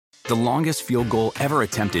The longest field goal ever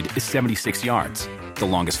attempted is 76 yards. The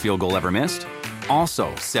longest field goal ever missed?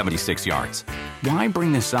 Also 76 yards. Why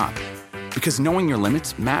bring this up? Because knowing your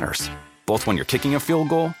limits matters, both when you're kicking a field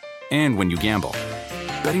goal and when you gamble.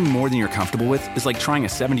 Betting more than you're comfortable with is like trying a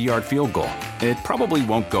 70-yard field goal. It probably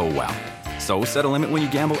won't go well. So set a limit when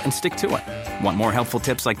you gamble and stick to it. Want more helpful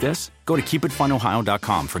tips like this? Go to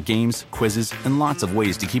keepitfunohio.com for games, quizzes, and lots of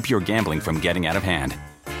ways to keep your gambling from getting out of hand.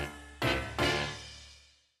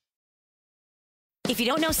 If you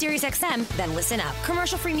don't know SiriusXM, then listen up.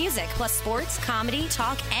 Commercial-free music, plus sports, comedy,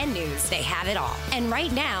 talk, and news. They have it all. And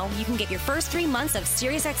right now, you can get your first 3 months of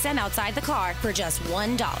SiriusXM outside the car for just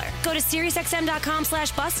 $1. Go to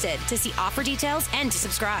SiriusXM.com/busted to see offer details and to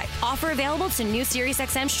subscribe. Offer available to new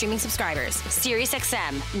SiriusXM streaming subscribers.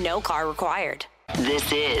 SiriusXM, no car required. This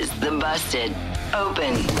is the Busted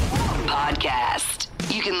Open Podcast.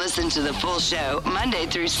 You can listen to the full show Monday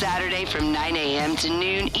through Saturday from 9 a.m. to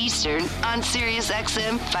noon Eastern on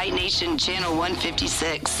SiriusXM Fight Nation Channel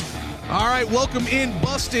 156. All right, welcome in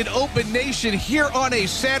Busted Open Nation here on a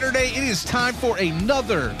Saturday. It is time for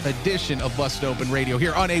another edition of Busted Open Radio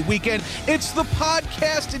here on a weekend. It's the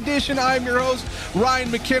podcast edition. I'm your host, Ryan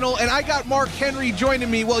McKinnell, and I got Mark Henry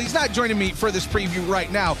joining me. Well, he's not joining me for this preview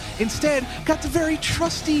right now. Instead, got the very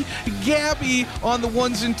trusty Gabby on the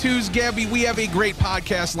ones and twos. Gabby, we have a great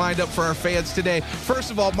podcast lined up for our fans today.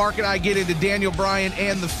 First of all, Mark and I get into Daniel Bryan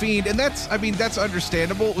and The Fiend, and that's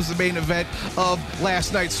understandable. It was the main event of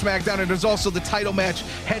last night's SmackDown. And there's also the title match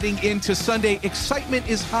heading into Sunday. Excitement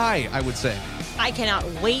is high, I would say. I cannot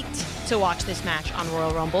wait to watch this match on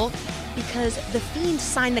Royal Rumble because The Fiend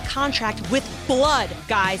signed the contract with blood,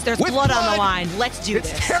 guys. There's blood on the line. Let's do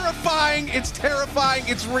this. It's terrifying. It's terrifying.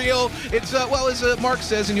 It's real. It's, as Mark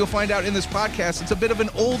says, and you'll find out in this podcast, it's a bit of an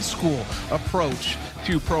old school approach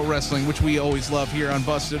to pro wrestling, which we always love here on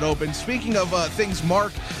Busted Open. Speaking of things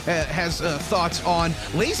Mark has thoughts on,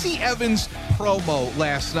 Lacey Evans' promo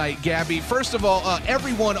last night, Gabby. First of all,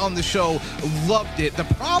 everyone on the show loved it. The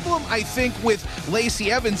problem, I think, with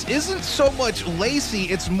Lacey Evans isn't so much Lacey,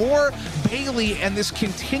 it's more Bayley and this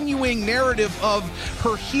continuing narrative of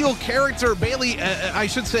her heel character. Bayley, I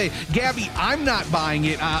should say, Gabby, I'm not buying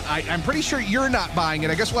it. I'm pretty sure you're not buying it.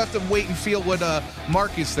 I guess we'll have to wait and feel what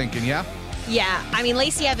Mark is thinking, yeah? Yeah, I mean,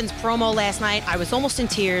 Lacey Evans' promo last night, I was almost in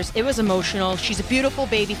tears. It was emotional. She's a beautiful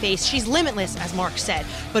baby face. She's limitless, as Mark said.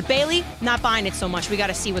 But Bayley, not buying it so much. We got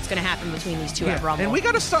to see what's going to happen between these two at Rumble. And we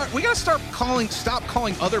got to stop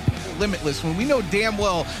calling other people limitless when we know damn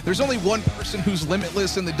well there's only one person who's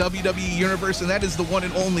limitless in the WWE universe, and that is the one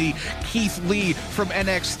and only Keith Lee from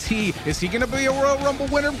NXT. Is he going to be a Royal Rumble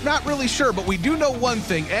winner? Not really sure, but we do know one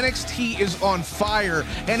thing. NXT is on fire,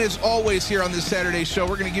 and as always here on this Saturday show,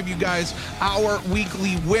 we're going to give you guys our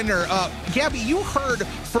weekly winner. Gabby, you heard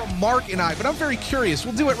from Mark and I, but I'm very curious.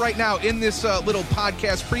 We'll do it right now in this little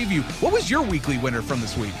podcast preview. What was your weekly winner from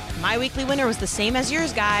this week? My weekly winner was the same as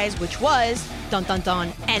yours, guys, which was, dun dun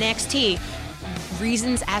dun, NXT.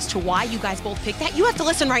 Reasons as to why you guys both picked that, you have to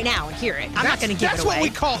listen right now and hear it. I'm not going to give it away.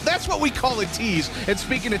 That's what we call a tease. And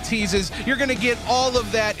speaking of teases, you're going to get all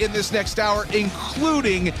of that in this next hour,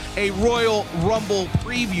 including a Royal Rumble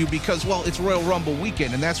preview because, well, it's Royal Rumble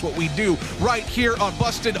weekend, and that's what we do right here on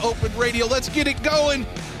Busted Open Radio. Let's get it going.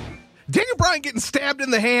 Daniel Bryan getting stabbed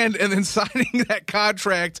in the hand and then signing that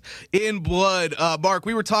contract in blood. Mark,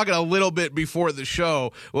 we were talking a little bit before the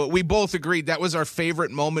show. Well, we both agreed that was our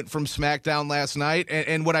favorite moment from SmackDown last night.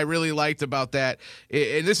 And what I really liked about that,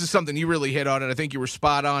 and this is something you really hit on, and I think you were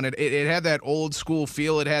spot on. It had that old school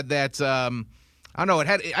feel. It had that, I don't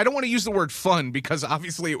know, I don't want to use the word fun because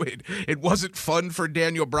obviously it wasn't fun for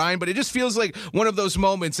Daniel Bryan, but it just feels like one of those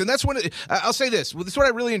moments. And that's I'll say this is what I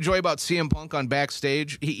really enjoy about CM Punk on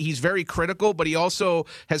Backstage. He's very critical, but he also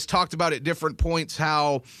has talked about at different points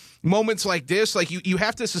how moments like this, like you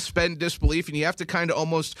have to suspend disbelief and you have to kind of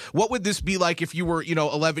almost, what would this be like if you were,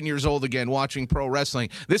 11 years old again watching pro wrestling?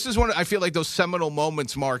 This is I feel like those seminal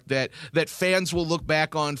moments, Mark, that fans will look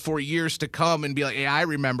back on for years to come and be like, hey, I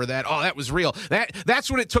remember that. Oh, that was real.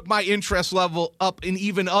 That's when it took my interest level up an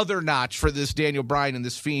even other notch for this Daniel Bryan and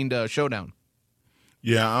this Fiend showdown.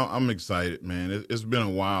 Yeah, I'm excited, man. It's been a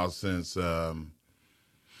while since there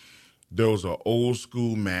was an old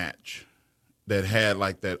school match that had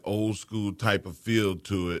like that old school type of feel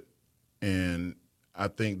to it. And I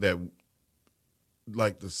think that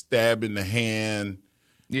like the stab in the hand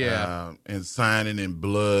and signing in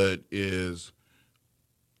blood is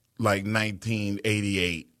like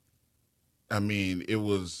 1988. I mean,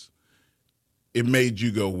 it made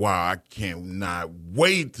you go, wow, I cannot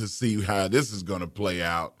wait to see how this is going to play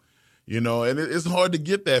out. And it's hard to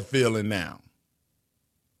get that feeling now.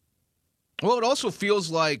 Well, it also feels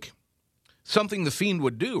like something the Fiend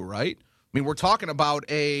would do, right? I mean, we're talking about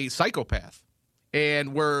a psychopath.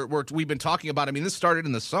 And we've been talking about, I mean, this started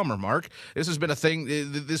in the summer, Mark. This has been a thing.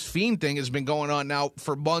 This Fiend thing has been going on now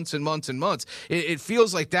for months and months and months. It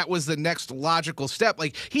feels like that was the next logical step.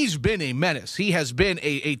 Like, he's been a menace. He has been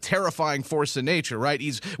a terrifying force of nature, right?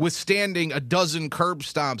 He's withstanding a dozen curb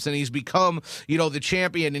stomps, and he's become, the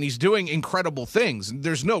champion, and he's doing incredible things.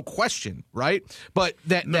 There's no question, right? But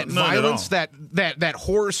that violence, that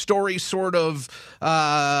horror story sort of,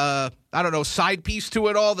 side piece to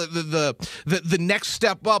it all, the next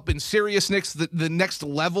step up in seriousness, the next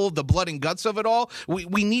level, the blood and guts of it all,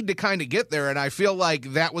 we need to kind of get there. And I feel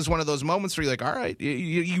like that was one of those moments where you're like, all right,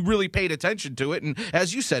 you really paid attention to it. And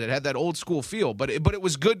as you said, it had that old school feel, but it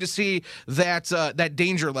was good to see that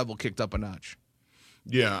danger level kicked up a notch.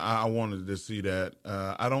 Yeah, I wanted to see that.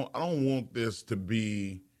 I don't want this to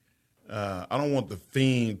be, I don't want the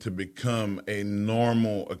Fiend to become a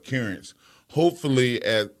normal occurrence. Hopefully,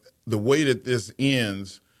 at the way that this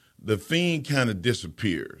ends, the Fiend kind of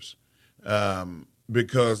disappears,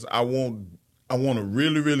 because I want a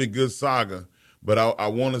really, really good saga, but I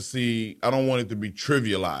want to see, I don't want it to be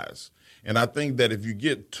trivialized. And I think that if you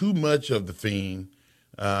get too much of the Fiend,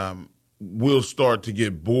 we'll start to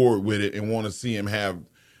get bored with it and want to see him have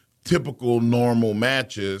typical normal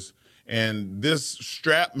matches. And this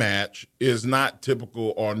strap match is not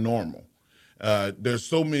typical or normal. There's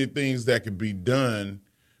so many things that could be done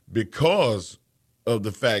because of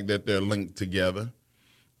the fact that they're linked together.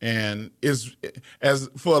 And it's, as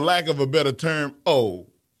for lack of a better term,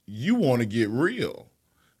 you want to get real.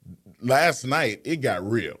 Last night, it got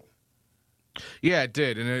real. Yeah, it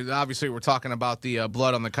did. And obviously we're talking about the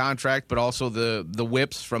blood on the contract, but also the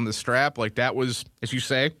whips from the strap. Like, that was, as you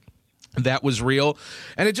say, that was real.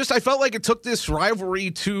 And I felt like it took this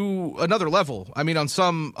rivalry to another level. I mean, in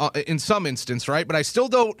some instance, right? But I still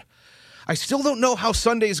don't know how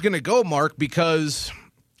Sunday's going to go, Mark, because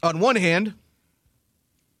on one hand,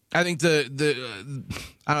 I think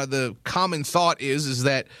the common thought is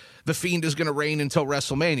that the Fiend is going to reign until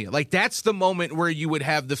WrestleMania. Like, that's the moment where you would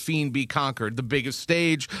have the Fiend be conquered. The biggest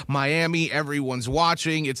stage, Miami, everyone's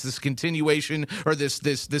watching. It's this continuation, or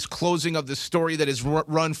this closing of the story that has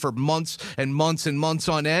run for months and months and months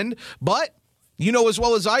on end. But you know as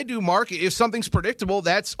well as I do, Mark, if something's predictable,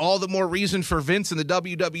 that's all the more reason for Vince and the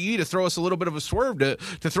WWE to throw us a little bit of a swerve, to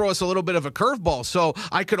throw us a little bit of a curveball. So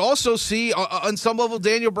I could also see, on some level,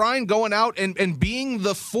 Daniel Bryan going out and being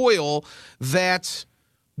the foil that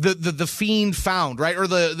the Fiend found, right? Or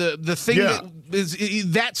the thing that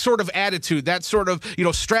is that sort of attitude, that sort of,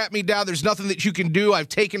 strap me down. There's nothing that you can do. I've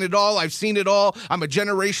taken it all. I've seen it all. I'm a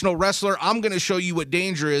generational wrestler. I'm going to show you what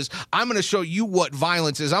danger is. I'm going to show you what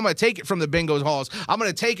violence is. I'm going to take it from the bingo halls. I'm going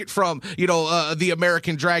to take it from, the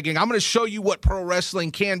American Dragon. I'm going to show you what pro wrestling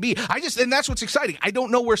can be. And that's what's exciting. I don't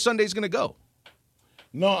know where Sunday's going to go.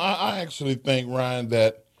 No, I actually think, Ryan,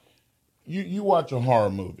 that you watch a horror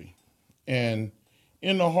movie, and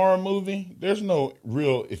in the horror movie, there's no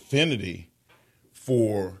real affinity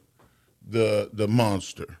for the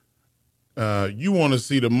monster. You want to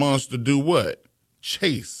see the monster do what?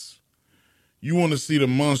 Chase. You want to see the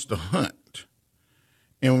monster hunt.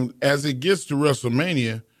 And as it gets to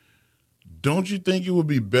WrestleMania, don't you think it would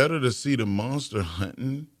be better to see the monster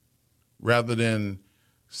hunting rather than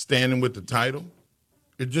standing with the title?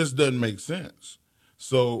 It just doesn't make sense.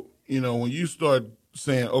 So, when you start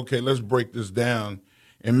saying, okay, let's break this down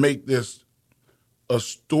and make this a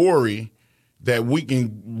story that we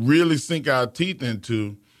can really sink our teeth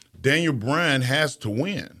into, Daniel Bryan has to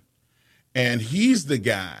win. And he's the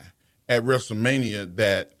guy at WrestleMania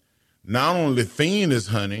that not only Fiend is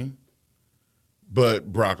hunting,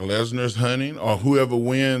 but Brock Lesnar's hunting, or whoever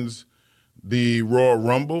wins the Royal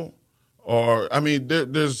Rumble.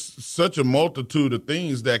 There's such a multitude of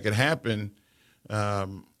things that could happen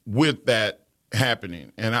with that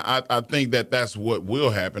happening. And I think that that's what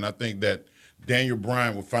will happen. I think that Daniel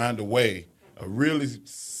Bryan will find a really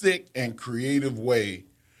sick and creative way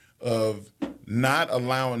of not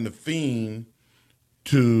allowing the Fiend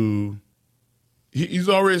to, he's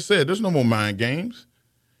already said, there's no more mind games.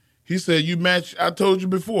 He said, I told you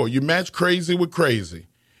before, you match crazy with crazy.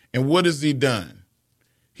 And what has he done?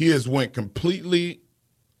 He has went completely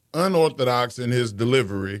unorthodox in his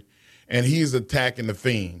delivery, and he's attacking the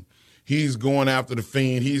Fiend. He's going after the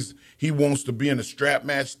Fiend. He wants to be in a strap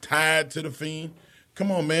match tied to the Fiend.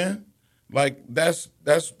 Come on, man. Like, that's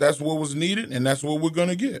what was needed, and that's what we're going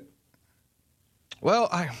to get. Well,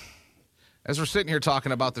 as we're sitting here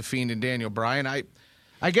talking about the Fiend and Daniel Bryan,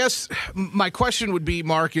 I guess my question would be,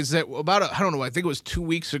 Mark, is that I don't know, I think it was 2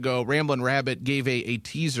 weeks ago, Ramblin' Rabbit gave a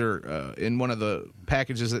teaser in one of the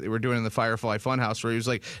packages that they were doing in the Firefly Funhouse where he was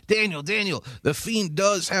like, Daniel, the Fiend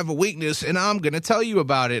does have a weakness, and I'm going to tell you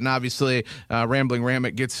about it. And obviously, Rambling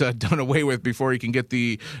Rabbit gets done away with before he can get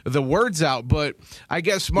the words out. But I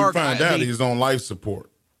guess, Mark... You find out he's on life support.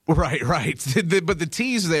 Right. But the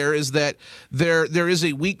tease there is that there is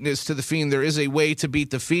a weakness to the Fiend. There is a way to beat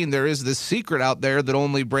the Fiend. There is this secret out there that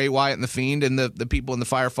only Bray Wyatt and the Fiend and the people in the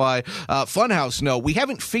Firefly Funhouse know. We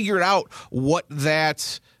haven't figured out what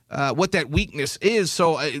that weakness is.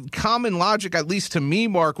 So common logic, at least to me,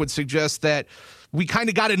 Mark, would suggest that we kind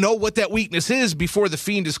of got to know what that weakness is before the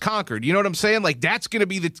Fiend is conquered. You know what I'm saying? Like, that's going to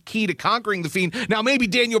be the key to conquering the Fiend. Now, maybe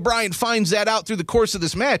Daniel Bryan finds that out through the course of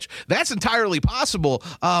this match. That's entirely possible.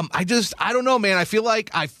 I don't know, man. I feel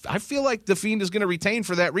like the Fiend is going to retain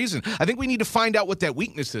for that reason. I think we need to find out what that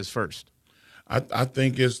weakness is first. I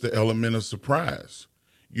think it's the element of surprise.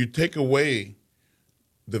 You take away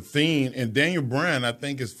the Fiend, and Daniel Bryan, I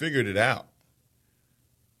think, has figured it out.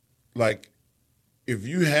 Like, if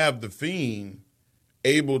you have the Fiend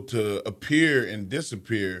able to appear and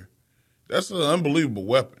disappear, that's an unbelievable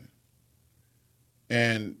weapon.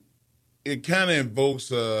 And it kind of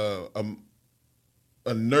invokes a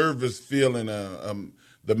nervous feeling,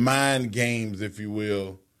 the mind games, if you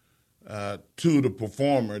will, to the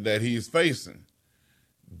performer that he's facing.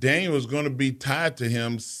 Daniel is going to be tied to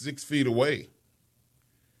him 6 feet away.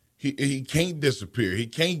 He can't disappear. He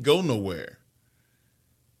can't go nowhere.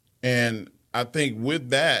 And I think with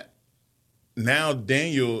that, now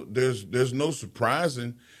Daniel, there's no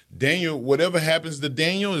surprising. Daniel, whatever happens to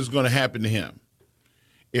Daniel is going to happen to him.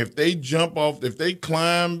 If they jump off, if they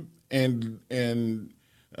climb and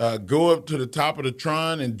go up to the top of the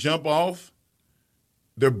Tron and jump off,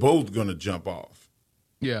 they're both going to jump off.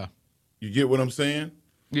 Yeah. You get what I'm saying?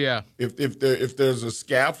 Yeah. If there's a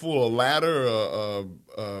scaffold, a ladder,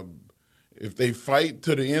 if they fight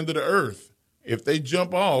to the end of the earth, if they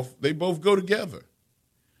jump off, they both go together.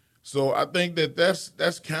 So I think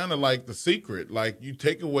that's kind of like the secret. Like, you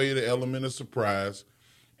take away the element of surprise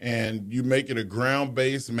and you make it a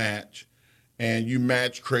ground-based match and you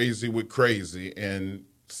match crazy with crazy and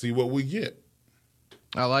see what we get.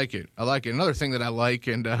 I like it. Another thing that I like,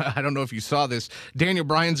 and I don't know if you saw this, Daniel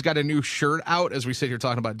Bryan's got a new shirt out as we sit here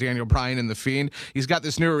talking about Daniel Bryan and The Fiend. He's got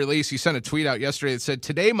this new release. He sent a tweet out yesterday that said,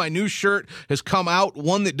 "Today my new shirt has come out,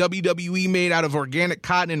 one that WWE made out of organic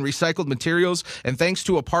cotton and recycled materials, and thanks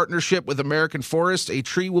to a partnership with American Forest, a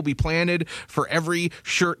tree will be planted for every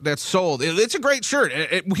shirt that's sold." It's a great shirt.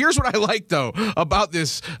 Here's what I like, though, about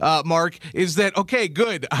this, Mark, is that, okay,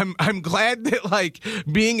 good. I'm glad that, like,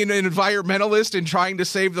 being an environmentalist and trying to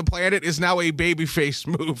save the planet is now a babyface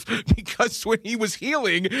move, because when he was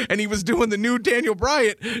healing and he was doing the new Daniel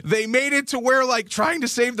Bryan, they made it to where, like, trying to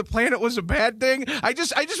save the planet was a bad thing. I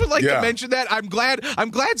just would like to mention that. I'm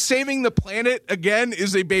glad saving the planet again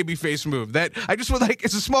is a babyface move. That I just would like,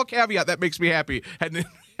 it's a small caveat that makes me happy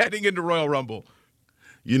heading into Royal Rumble.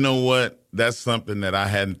 You know what? That's something that I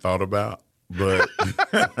hadn't thought about, but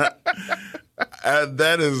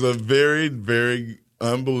that is a very, very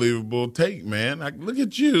unbelievable take, man. Like, look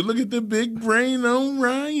at you. Look at the big brain on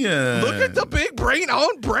Ryan. Look at the big brain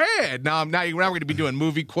on Brad. Now we're going to be doing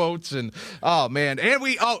movie quotes, and oh man. And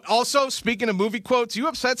we also, speaking of movie quotes, you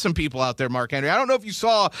upset some people out there, Mark Henry. I don't know if you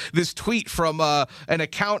saw this tweet from an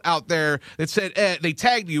account out there that said, they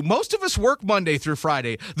tagged you. "Most of us work Monday through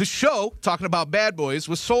Friday. The show," talking about Bad Boys,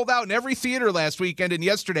 "was sold out in every theater last weekend and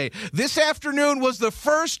yesterday. This afternoon was the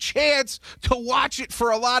first chance to watch it for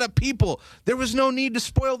a lot of people. There was no need to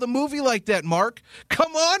spoil the movie like that, Mark.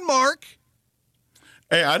 Come on, Mark."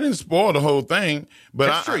 Hey, I didn't spoil the whole thing,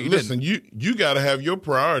 but listen, didn't. you got to have your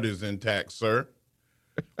priorities intact, sir,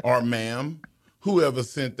 or ma'am, whoever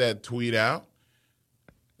sent that tweet out.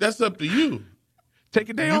 That's up to you. Take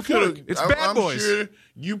a day off work. It's Bad Boys. I'm sure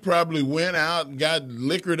you probably went out and got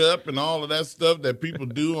liquored up and all of that stuff that people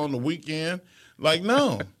do on the weekend. Like,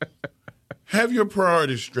 no. Have your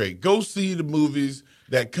priorities straight. Go see the movies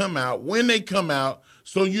that come out when they come out,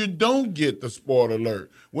 so you don't get the spoiler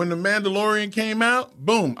alert. When The Mandalorian came out,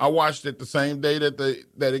 boom, I watched it the same day that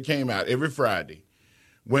it came out, every Friday.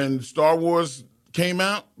 When Star Wars came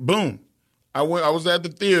out, boom, I was at the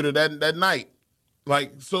theater that night.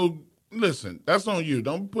 Like, so listen, that's on you.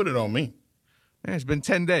 Don't put it on me. Man, it's been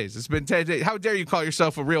 10 days. It's been 10 days. How dare you call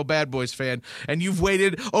yourself a real Bad Boys fan, and you've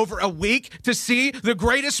waited over a week to see the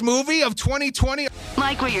greatest movie of 2020?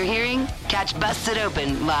 Like what you're hearing? Catch Busted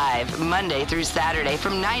Open live Monday through Saturday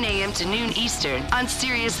from 9 a.m. to noon Eastern on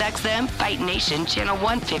SiriusXM Fight Nation Channel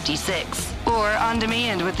 156 or on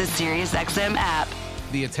demand with the SiriusXM app.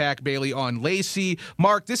 the attack, Bayley, on Lacey.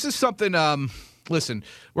 Mark, this is something, listen,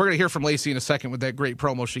 we're going to hear from Lacey in a second with that great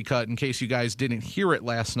promo she cut in case you guys didn't hear it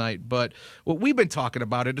last night. But what we've been talking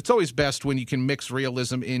about it's always best when you can mix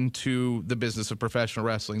realism into the business of professional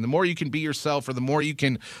wrestling. The more you can be yourself or the more you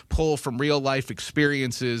can pull from real life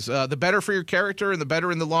experiences, the better for your character and the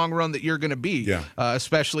better in the long run that you're going to be,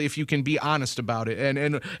 especially if you can be honest about it.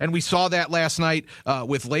 And we saw that last night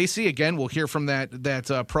with Lacey. Again, we'll hear from that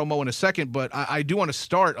promo in a second. But I do want to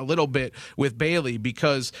start a little bit with Bayley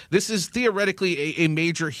because this is theoretically a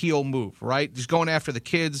major heel move, right? She's going after the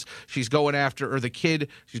kids. She's going after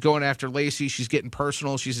Lacey. She's getting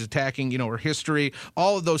personal. She's attacking, her history,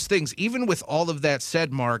 all of those things. Even with all of that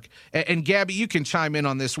said, Mark, and Gabby, you can chime in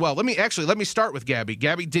on this well. Let me start with Gabby.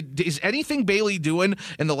 Gabby, is anything Bayley doing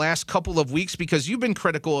in the last couple of weeks? Because you've been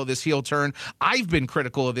critical of this heel turn. I've been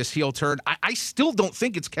critical of this heel turn. I still don't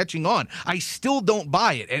think it's catching on. I still don't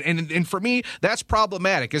buy it. And for me, that's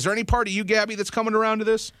problematic. Is there any part of you, Gabby, that's coming around to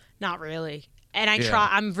this? Not really. And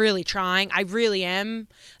I'm really trying. I really am.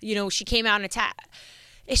 She came out and attacked.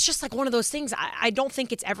 It's just like one of those things. I don't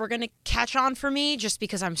think it's ever going to catch on for me just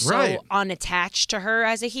because I'm so unattached to her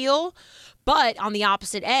as a heel. But on the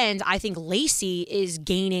opposite end, I think Lacey is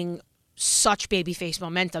gaining such babyface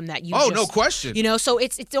momentum that no question. So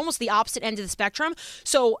it's almost the opposite end of the spectrum.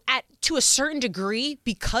 So to a certain degree,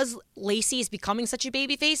 because Lacey is becoming such a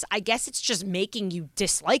babyface, I guess it's just making you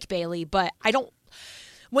dislike Bayley. But I don't.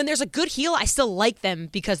 When there's a good heel, I still like them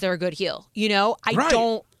because they're a good heel. I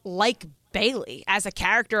don't like Bayley as a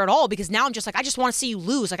character at all because now I'm just like, I just want to see you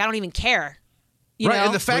lose. Like, I don't even care. You know?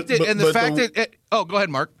 And the fact that go ahead,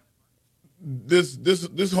 Mark.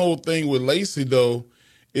 This whole thing with Lacey though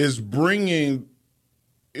is bringing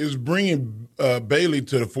Bayley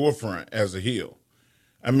to the forefront as a heel.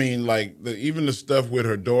 I mean, like even the stuff with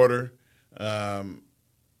her daughter.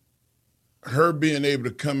 Her being able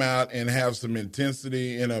to come out and have some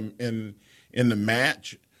intensity in the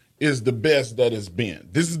match is the best that it's been.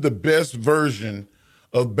 This is the best version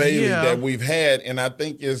of Bayley that we've had, and I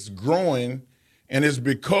think it's growing, and it's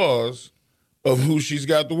because of who she's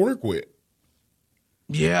got to work with.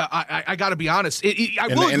 Yeah, I got to be honest.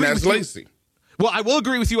 And that's Lacey. Well, I will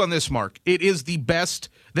agree with you on this, Mark. It is the best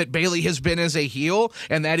that Bayley has been as a heel,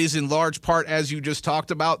 and that is in large part, as you just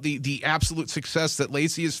talked about, the absolute success that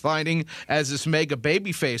Lacey is finding as this mega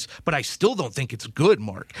babyface. But I still don't think it's good,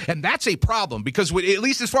 Mark. And that's a problem because, at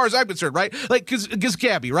least as far as I'm concerned, right? Like, because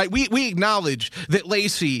Gabby, right? We acknowledge that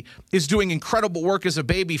Lacey is doing incredible work as a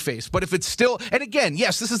babyface. But if it's still, and again,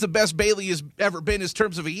 yes, this is the best Bayley has ever been in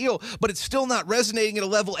terms of a heel, but it's still not resonating at a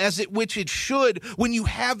level which it should when you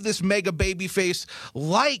have this mega babyface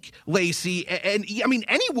like Lacey. And I mean,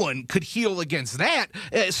 anyone could heel against that.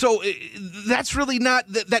 So that's really not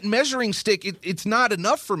that measuring stick. It's not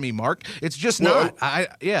enough for me, Mark. It's just not.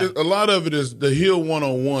 A lot of it is the heel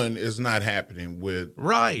 101 is not happening with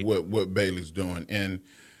what Bayley's doing. And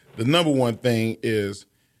the number one thing is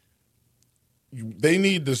they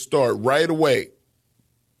need to start right away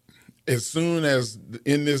as soon as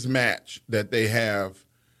in this match that they have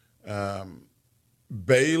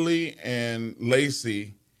Bayley and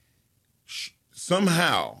Lacey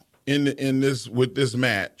somehow in this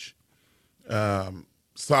match,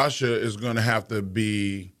 Sasha is going to have to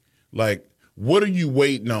be like, what are you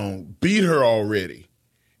waiting on? Beat her already.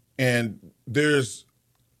 And there's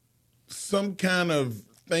some kind of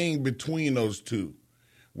thing between those two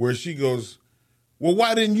where she goes, well,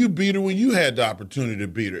 why didn't you beat her when you had the opportunity to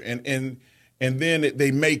beat her? And then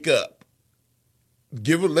they make up.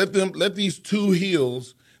 Let these two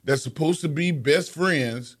heels that's supposed to be best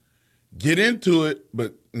friends get into it,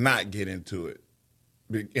 but not get into it,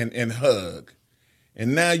 and hug.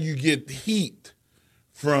 And now you get heat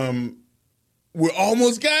from, we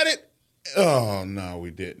almost got it. Oh, no,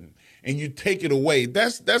 we didn't. And you take it away.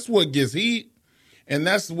 That's what gets heat, and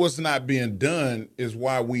that's what's not being done is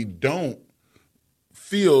why we don't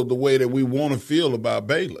feel the way that we want to feel about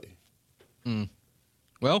Bayley.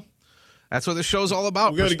 Well, that's what this show's all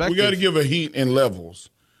about. We got to give her heat in levels.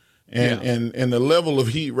 And the level of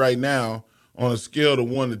heat right now on a scale of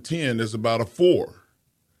 1 to 10 is about a 4.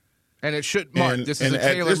 And it should, Mark, this is a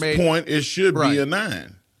tailor-made. At this point, it should be a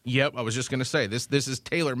 9. Yep, I was just going to say, this is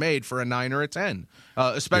tailor-made for a 9 or a 10,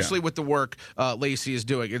 especially with the work Lacey is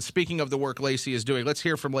doing. And speaking of the work Lacey is doing, let's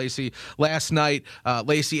hear from Lacey. Last night,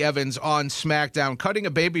 Lacey Evans on SmackDown, cutting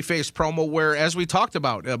a babyface promo where, as we talked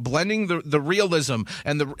about, blending the realism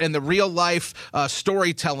and the real-life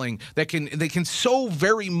storytelling that can so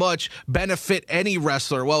very much benefit any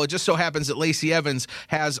wrestler. Well, it just so happens that Lacey Evans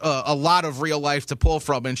has a lot of real life to pull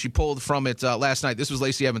from, and she pulled from it last night. This was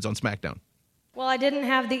Lacey Evans on SmackDown. Well, I didn't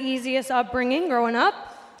have the easiest upbringing growing up.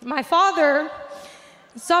 My father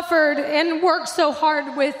suffered and worked so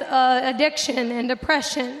hard with addiction and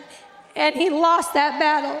depression, and he lost that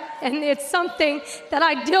battle. And it's something that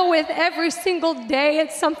I deal with every single day.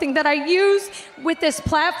 It's something that I use with this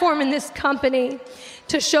platform and this company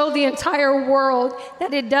to show the entire world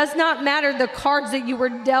that it does not matter the cards that you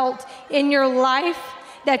were dealt in your life,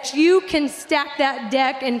 that you can stack that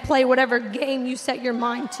deck and play whatever game you set your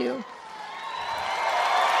mind to.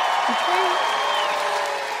 Okay?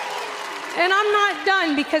 And I'm not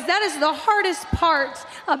done, because that is the hardest part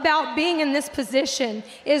about being in this position,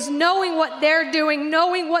 is knowing what they're doing,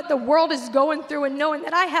 knowing what the world is going through, and knowing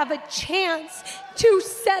that I have a chance to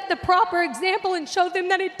set the proper example and show them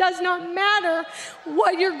that it does not matter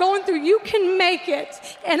what you're going through. You can make it.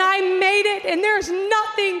 And I made it, and there's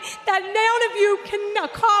nothing that none of you can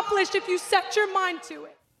accomplish if you set your mind to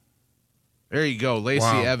it. There you go, Lacey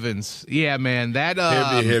Evans. Yeah, man, that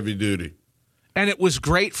heavy duty. And it was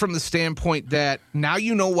great from the standpoint that now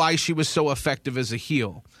you know why she was so effective as a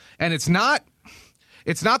heel. And it's not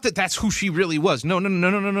that that's who she really was.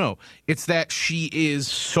 No. It's that she is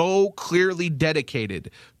so clearly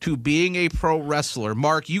dedicated to being a pro wrestler.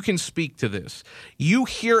 Mark, you can speak to this. You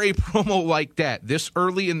hear a promo like that this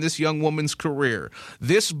early in this young woman's career.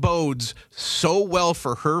 This bodes so well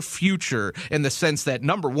for her future in the sense that,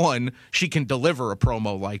 number one, she can deliver a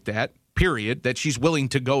promo like that. Period, that she's willing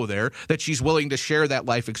to go there, that she's willing to share that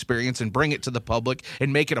life experience and bring it to the public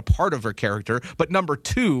and make it a part of her character. But number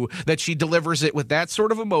two, that she delivers it with that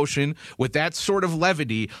sort of emotion, with that sort of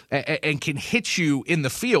levity, and can hit you in the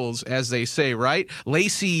feels, as they say, right?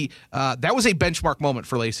 Lacey, that was a benchmark moment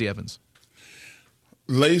for Lacey Evans.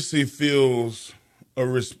 Lacey feels a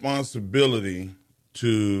responsibility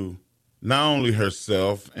to not only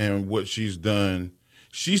herself and what she's done.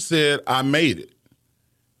 She said, I made it.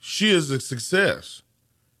 She is a success.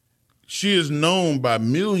 She is known by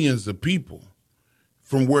millions of people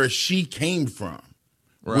from where she came from,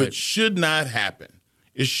 which should not happen.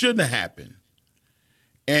 It shouldn't have happened.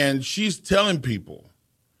 And she's telling people,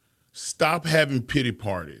 stop having pity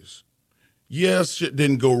parties. Yes, shit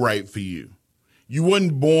didn't go right for you. You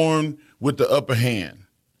wasn't born with the upper hand.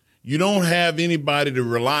 You don't have anybody to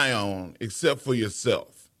rely on except for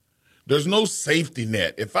yourself. There's no safety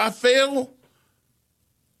net. If I fail,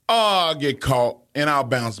 I'll get caught and I'll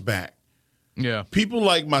bounce back. Yeah. People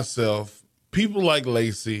like myself, people like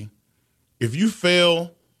Lacey, if you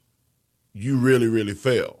fail, you really, really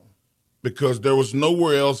fail. Because there was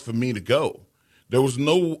nowhere else for me to go. There was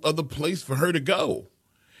no other place for her to go.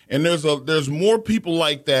 And there's more people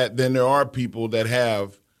like that than there are people that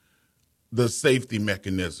have the safety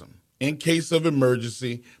mechanism. In case of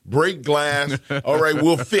emergency, break glass, all right,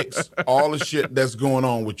 we'll fix all the shit that's going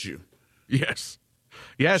on with you. Yes.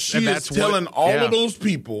 Yes, she is telling all of those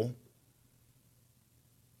people,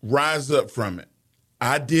 rise up from it.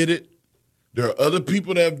 I did it. There are other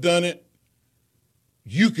people that have done it.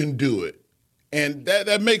 You can do it. And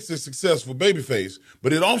that makes a successful babyface,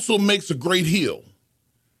 but it also makes a great heel.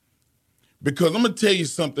 Because I'm going to tell you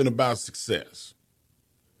something about success.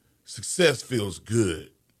 Success feels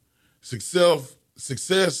good. Success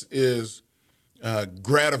is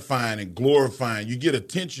gratifying and glorifying. You get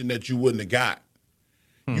attention that you wouldn't have got.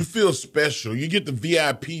 You feel special. You get the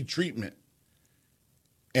VIP treatment.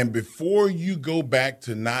 And before you go back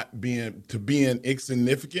to being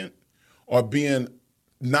insignificant or being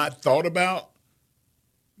not thought about,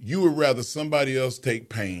 you would rather somebody else take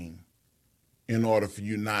pain in order for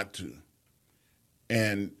you not to.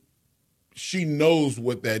 And she knows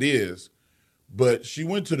what that is, but she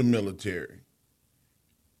went to the military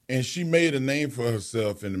and she made a name for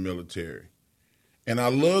herself in the military. And I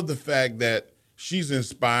love the fact that she's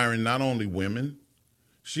inspiring not only women,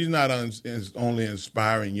 she's not only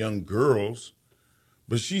inspiring young girls,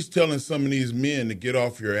 but she's telling some of these men to get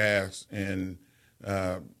off your ass and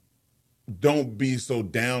don't be so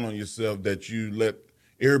down on yourself that you let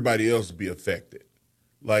everybody else be affected.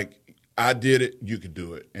 Like, I did it, you could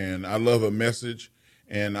do it. And I love her message,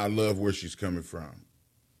 and I love where she's coming from.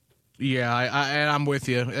 Yeah, I'm with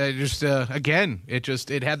you. Again,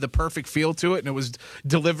 it had the perfect feel to it, and it was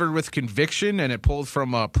delivered with conviction, and it pulled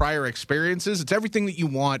from prior experiences. It's everything that you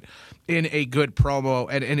want in a good promo,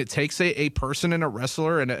 and it takes a person and a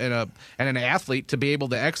wrestler and an athlete to be able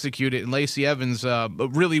to execute it. And Lacey Evans,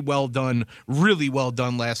 really well done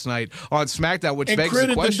last night on SmackDown, which begs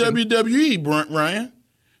the question. And credit to WWE, Ryan.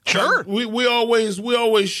 Sure. We always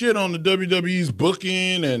shit on the WWE's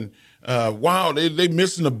booking and wow, they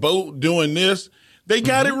missing the boat doing this. They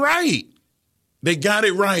got it right. They got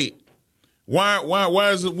it right. Why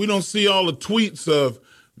is it we don't see all the tweets of,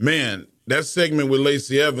 man, that segment with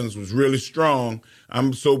Lacey Evans was really strong.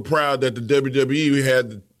 I'm so proud that the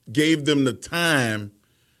WWE gave them the time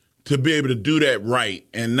to be able to do that right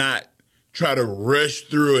and not try to rush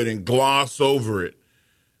through it and gloss over it.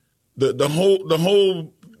 The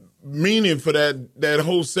whole meaning for that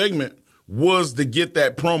whole segment was to get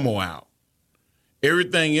that promo out.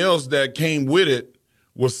 Everything else that came with it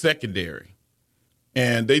was secondary.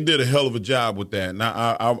 And they did a hell of a job with that. And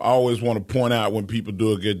I always want to point out when people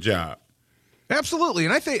do a good job. Absolutely,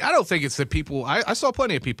 and I don't think it's that people. I saw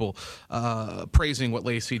plenty of people praising what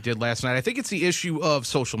Lacey did last night. I think it's the issue of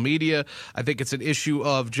social media. I think it's an issue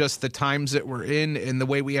of just the times that we're in and the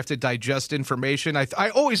way we have to digest information. I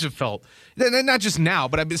always have felt, and not just now,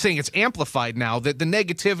 but I've been saying it's amplified now, that the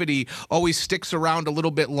negativity always sticks around a little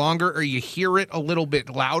bit longer, or you hear it a little bit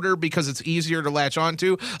louder because it's easier to latch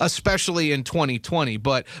onto, especially in 2020.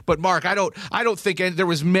 But Mark, I don't think there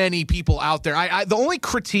was many people out there. The only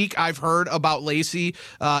critique I've heard about Lacey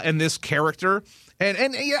and this character, and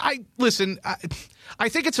I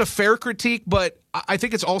think it's a fair critique, but I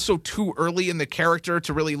think it's also too early in the character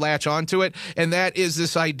to really latch onto it, and that is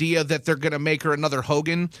this idea that they're going to make her another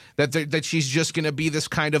Hogan, that she's just going to be this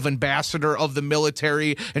kind of ambassador of the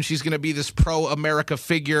military, and she's going to be this pro-America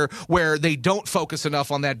figure where they don't focus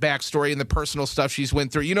enough on that backstory and the personal stuff she's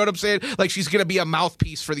went through. You know what I'm saying? Like she's going to be a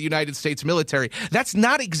mouthpiece for the United States military. That's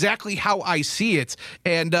not exactly how I see it.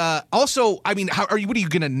 And also, I mean, what are you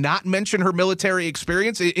going to not mention her military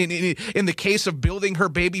experience in the case of building her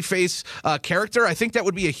babyface character? I think that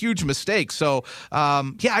would be a huge mistake. So, I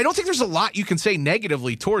don't think there's a lot you can say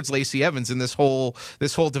negatively towards Lacey Evans in this whole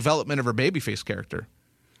development of her babyface character.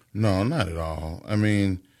 No, not at all. I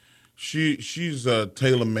mean, she's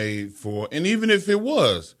tailor-made for, and even if it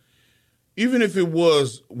was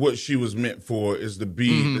what she was meant for, is to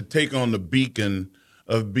be to take on the beacon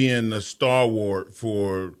of being a stalwart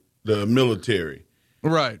for the military.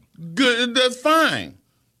 Right. Good. That's fine.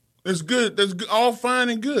 That's good. That's all fine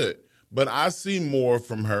and good. But I see more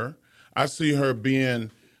from her. I see her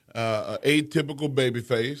being an atypical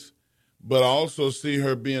babyface, but I also see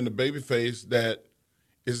her being the babyface that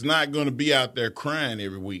is not going to be out there crying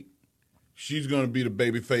every week. She's going to be the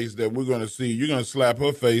babyface that we're going to see. You're going to slap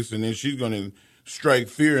her face, and then she's going to strike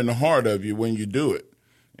fear in the heart of you when you do it.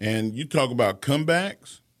 And you talk about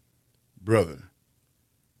comebacks, brother.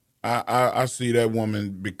 I see that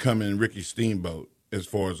woman becoming Ricky Steamboat as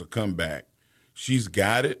far as a comeback. She's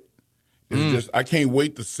got it. It's just I can't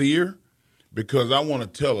wait to see her because I want to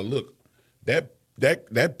tell her, look,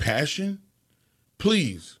 that passion,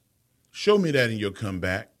 please show me that in your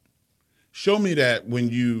comeback. Show me that when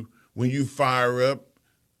you fire up.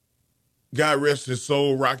 God rest his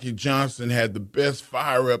soul, Rocky Johnson had the best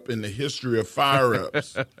fire up in the history of fire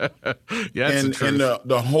ups. And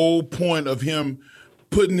the whole point of him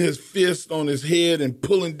putting his fist on his head and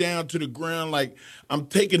pulling down to the ground like I'm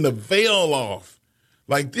taking the veil off.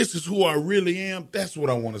 Like, this is who I really am. That's what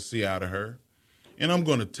I want to see out of her. And I'm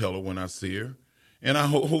going to tell her when I see her. And I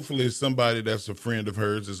hopefully somebody that's a friend of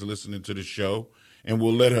hers is listening to the show and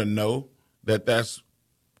will let her know that that's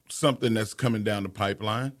something that's coming down the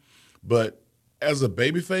pipeline. But as a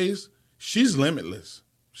babyface, she's limitless.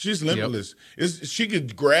 She's limitless. Yep. She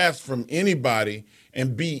could grasp from anybody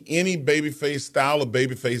and be any babyface style of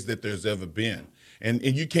babyface that there's ever been. And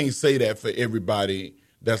you can't say that for everybody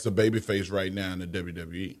that's a babyface right now in the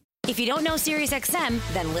WWE. If you don't know SiriusXM,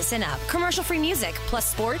 then listen up. Commercial-free music, plus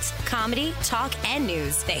sports, comedy, talk, and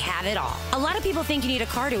news. They have it all. A lot of people think you need a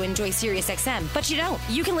car to enjoy SiriusXM, but you don't.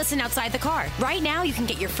 You can listen outside the car. Right now, you can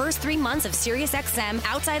get your first 3 months of SiriusXM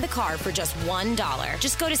outside the car for just $1.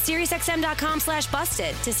 Just go to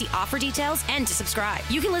SiriusXM.com/busted to see offer details and to subscribe.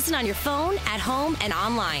 You can listen on your phone, at home, and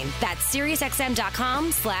online. That's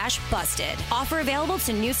SiriusXM.com/busted. Offer available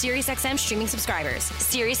to new SiriusXM streaming subscribers.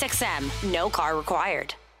 SiriusXM, no car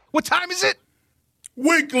required. What time is it?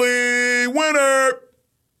 Weekly winner.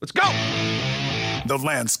 Let's go. The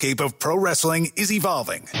landscape of pro wrestling is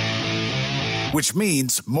evolving, which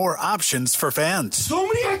means more options for fans. So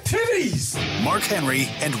many activities. Mark Henry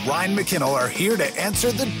and Ryan McKinnell are here to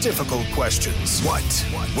answer the difficult questions. What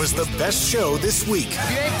was the best show this week?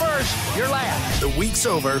 If you ain't first, you're last. The week's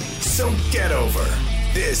over, so get over.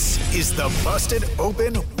 This is the Busted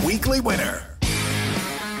Open Weekly Winner.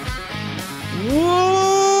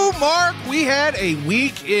 Woo, Mark, we had a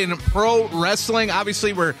week in pro wrestling.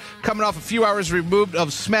 Obviously, we're coming off a few hours removed of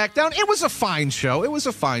SmackDown. It was a fine show.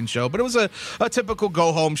 But it was a typical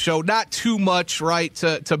go-home show. Not too much, right,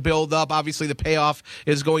 to build up. Obviously, the payoff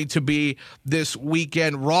is going to be this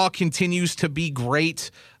weekend. Raw continues to be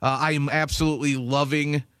great. I am absolutely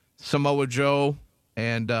loving Samoa Joe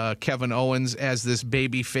and Kevin Owens as this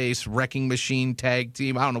babyface wrecking machine tag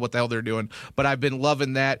team. I don't know what the hell they're doing, but I've been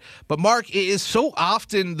loving that. But Mark, it is so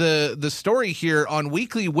often the story here on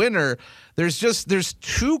Weekly Winner. There's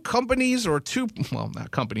two companies or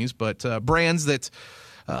not companies, but brands that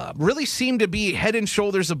really seem to be head and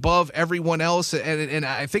shoulders above everyone else, and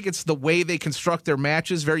I think it's the way they construct their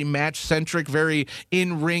matches, very match-centric, very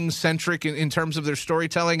in-ring centric in terms of their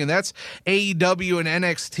storytelling, and that's AEW and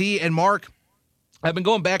NXT. And Mark, I've been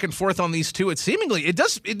going back and forth on these two. It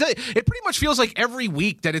pretty much feels like every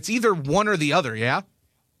week that it's either one or the other. Yeah,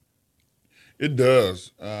 it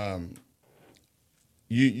does.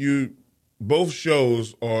 You both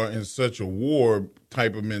shows are in such a war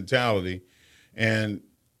type of mentality, and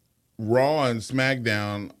Raw and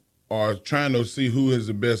SmackDown are trying to see who has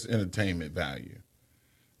the best entertainment value.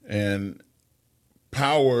 And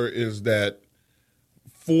Power is that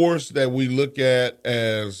force that we look at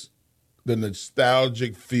as the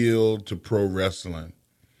nostalgic feel to pro wrestling.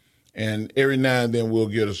 And every now and then we'll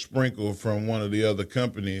get a sprinkle from one of the other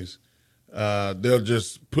companies. They'll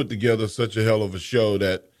just put together such a hell of a show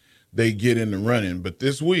that they get in the running. But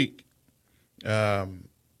this week, I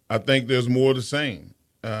think there's more of the same.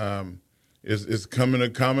 It's coming a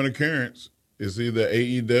common occurrence. It's either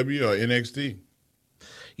AEW or NXT.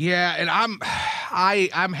 Yeah, and I'm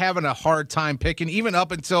having a hard time picking, even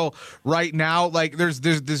up until right now. Like there's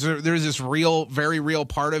this real, very real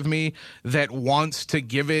part of me that wants to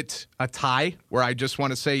give it a tie, where I just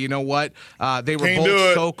want to say, you know what, they were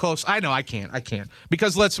both so close. I know I can't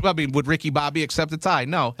because would Ricky Bobby accept a tie?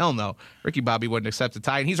 No, hell no. Ricky Bobby wouldn't accept a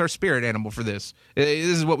tie, and he's our spirit animal for this.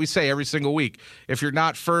 This is what we say every single week. If you're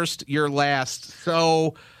not first, you're last.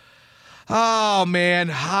 So. Oh, man,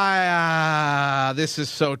 this is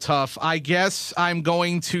so tough. I guess I'm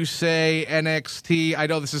going to say NXT. I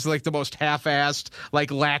know this is like the most half-assed, like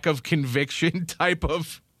lack of conviction type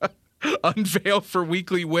of unveil for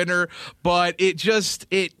Weekly Winner, but it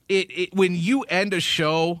when you end a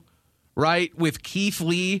show, right, with Keith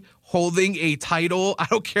Lee holding a title, I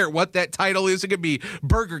don't care what that title is. It could be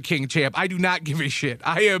Burger King champ. I do not give a shit.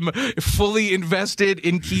 I am fully invested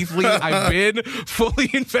in Keith Lee. I've been fully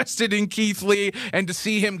invested in Keith Lee, and to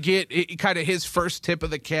see him get kind of his first tip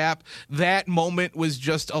of the cap, that moment was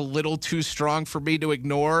just a little too strong for me to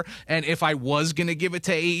ignore. And if I was going to give it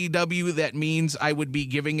to AEW, that means I would be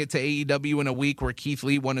giving it to AEW in a week where Keith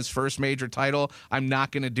Lee won his first major title. I'm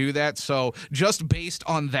not going to do that. So just based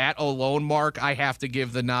on that alone, Mark, I have to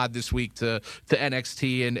give the nod this week to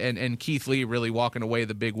NXT and Keith Lee really walking away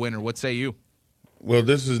the big winner. What say you? Well,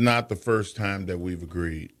 this is not the first time that we've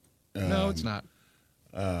agreed. No, it's not.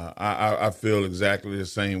 I feel exactly the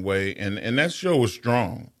same way, and that show was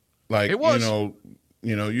strong. Like, it was.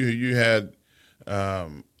 You had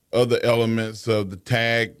other elements of the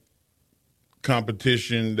tag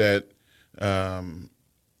competition that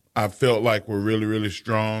I felt like were really, really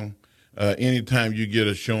strong. Anytime you get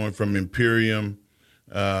a showing from Imperium,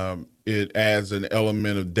 it adds an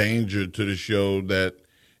element of danger to the show that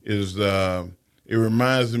is, it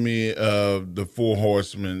reminds me of the Four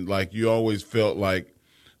Horsemen. Like, you always felt like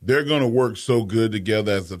they're going to work so good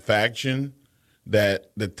together as a faction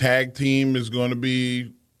that the tag team is going to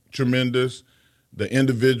be tremendous. The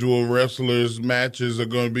individual wrestlers matches are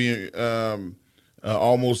going to be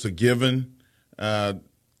almost a given.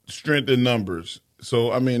 Strength in numbers.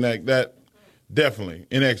 So, I mean, like that, definitely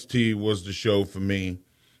NXT was the show for me.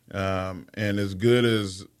 And as good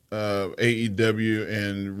as AEW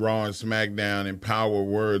and Raw and SmackDown and Power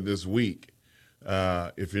were this week,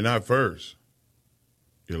 if you're not first,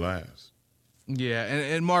 you're last. Yeah,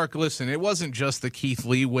 and Mark, listen, it wasn't just the Keith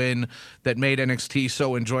Lee win that made NXT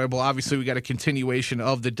so enjoyable. Obviously, we got a continuation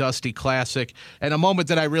of the Dusty Classic, and a moment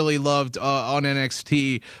that I really loved on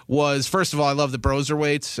NXT was, first of all, I love the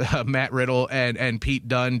Broserweights, Matt Riddle and Pete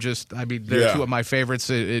Dunne. They're two of my favorites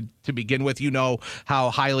to begin with. You know how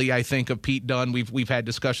highly I think of Pete Dunne. We've had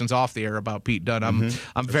discussions off the air about Pete Dunne.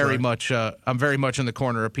 I'm very much in the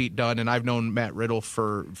corner of Pete Dunne, and I've known Matt Riddle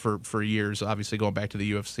for years. Obviously, going back to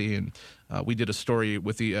the UFC, and we did a story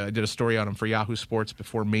on him for Yahoo Sports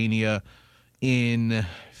before Mania in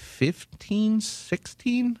 15,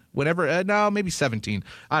 16, whatever. No, maybe 17.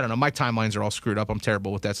 I don't know. My timelines are all screwed up. I'm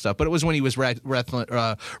terrible with that stuff. But it was when he was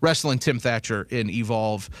wrestling Tim Thatcher in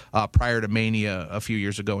Evolve prior to Mania a few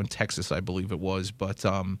years ago in Texas, I believe it was. But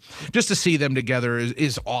just to see them together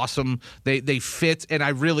is awesome. They fit, and I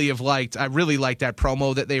really liked that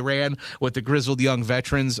promo that they ran with the grizzled young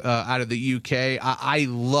veterans out of the UK. I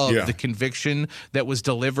love the conviction that was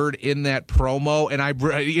delivered in that promo,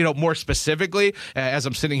 and more specifically, as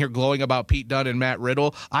I'm sitting here glowing about Pete Dunne and Matt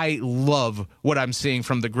Riddle, I love what I'm seeing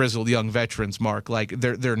from the grizzled young veterans, Mark. Like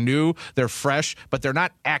they're new, they're fresh, but they're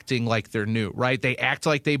not acting like they're new, right? They act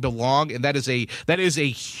like they belong, and that is a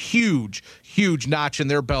huge notch in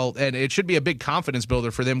their belt, and it should be a big confidence builder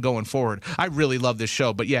for them going forward. I really love this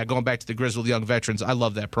show, but yeah, going back to the grizzled young veterans, I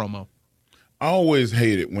love that promo. I always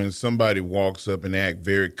hate it when somebody walks up and act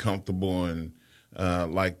very comfortable and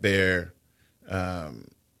like they're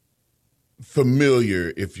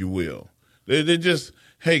familiar, if you will. They're just,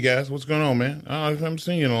 hey, guys, what's going on, man? I haven't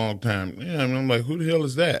seen you in a long time. Yeah, and I'm like, who the hell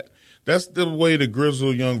is that? That's the way the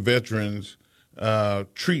grizzled young veterans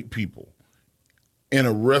treat people in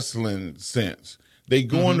a wrestling sense. They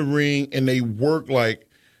go in the ring and they work like,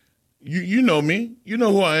 you know me. You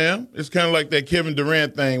know who I am. It's kind of like that Kevin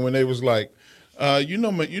Durant thing when they was like, you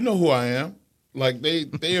know who I am. Like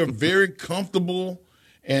they are very comfortable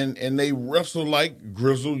and they wrestle like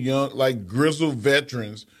grizzled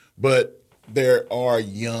veterans, but they are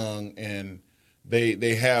young and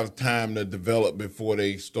they have time to develop before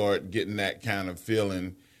they start getting that kind of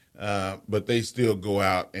feeling. But they still go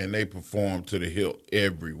out and they perform to the hilt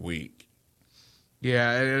every week.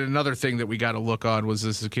 Yeah, and another thing that we got to look on was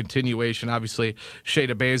this continuation. Obviously,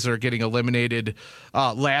 Shayna Baszler getting eliminated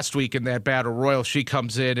last week in that Battle Royal. She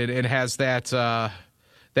comes in and has that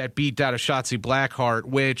beat down of Shotzi Blackheart,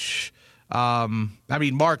 which, I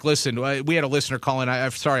mean, Mark, listen, we had a listener call in.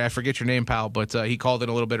 I'm sorry, I forget your name, pal, but he called in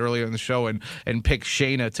a little bit earlier in the show and picked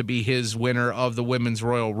Shayna to be his winner of the Women's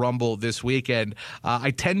Royal Rumble this weekend.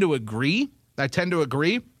 I tend to agree.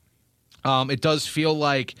 It does feel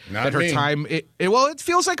like that her time. It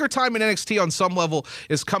feels like her time in NXT on some level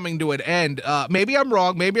is coming to an end. Maybe I'm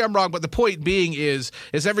wrong. But the point being is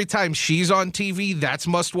every time she's on TV, that's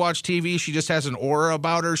must-watch TV. She just has an aura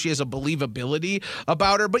about her. She has a believability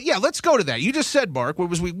about her. But yeah, let's go to that. You just said, Mark,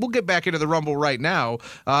 we'll get back into the Rumble right now.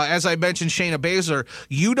 As I mentioned, Shayna Baszler,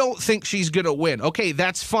 you don't think she's going to win. Okay,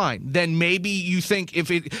 that's fine. Then maybe you think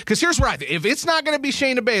because here's where I think. If it's not going to be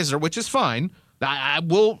Shayna Baszler, which is fine. I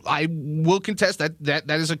will contest that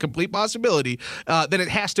is a complete possibility. Then it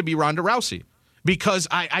has to be Ronda Rousey, because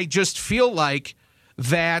I just feel like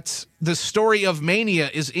that the story of Mania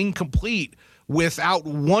is incomplete without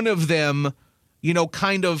one of them.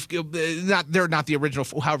 Kind of they're not the original.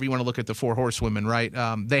 However you want to look at the Four Horsewomen, right?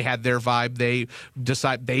 They had their vibe. They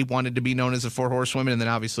decide they wanted to be known as the Four Horsewomen, and then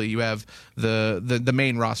obviously you have the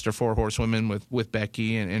main roster Four Horsewomen with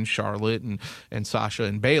Becky and Charlotte and Sasha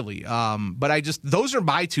and Bayley. But those are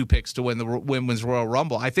my two picks to win the Women's Royal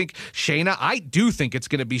Rumble. I think Shayna. I do think it's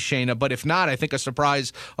going to be Shayna, but if not, I think a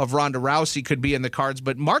surprise of Ronda Rousey could be in the cards.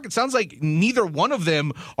 But Mark, it sounds like neither one of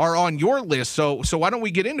them are on your list. So why don't we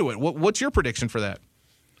get into it? What's your prediction for that?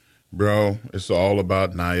 Bro, it's all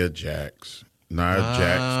about Nia Jax. Nia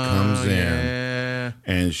Jax comes in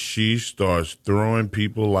and she starts throwing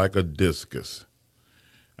people like a discus.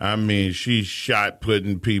 I mean, she's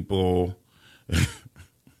shot-putting people. It's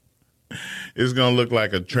going to look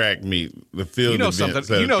like a track meet. The field event.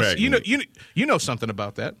 You know something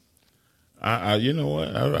about that. You know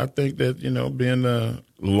what? I think that, being a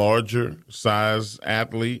larger size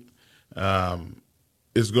athlete,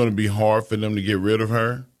 it's going to be hard for them to get rid of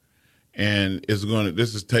her, and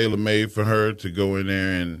this is tailor-made for her to go in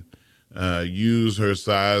there and use her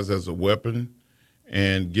size as a weapon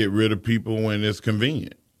and get rid of people when it's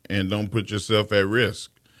convenient, and don't put yourself at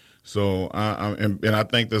risk. So I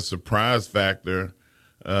think the surprise factor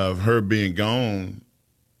of her being gone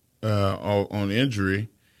on injury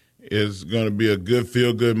is going to be a good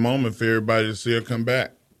feel-good moment for everybody to see her come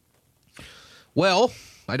back. Well,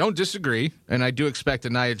 I don't disagree, and I do expect a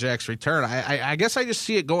Nia Jax return. I guess I just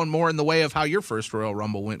see it going more in the way of how your first Royal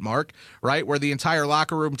Rumble went, Mark, right, where the entire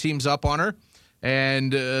locker room teams up on her,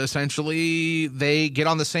 and essentially they get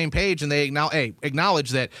on the same page and they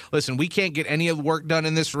acknowledge that, listen, we can't get any of the work done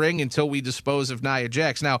in this ring until we dispose of Nia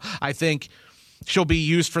Jax. Now, I think she'll be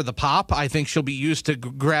used for the pop. I think she'll be used to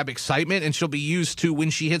grab excitement, and she'll be used to, when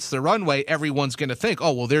she hits the runway, everyone's going to think,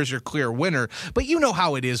 oh, well, there's your clear winner. But you know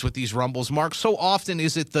how it is with these Rumbles, Mark. So often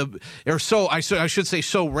is it I should say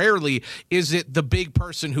so rarely is it the big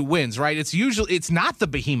person who wins, right? It's not the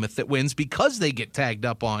behemoth that wins because they get tagged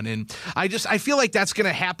up on. And I feel like that's going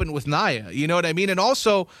to happen with Nia. You know what I mean? And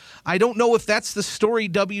also, I don't know if that's the story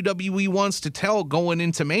WWE wants to tell going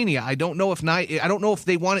into Mania. I don't know if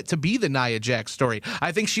they want it to be the Nia Jax story.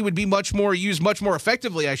 I think she would be much more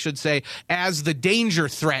effectively, I should say, as the danger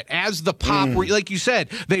threat, as the pop. Where, like you said,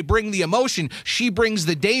 they bring the emotion. She brings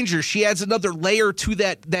the danger. She adds another layer to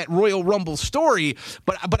that Royal Rumble story.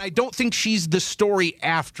 But I don't think she's the story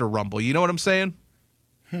after Rumble. You know what I'm saying?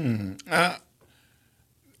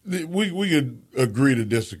 We could agree to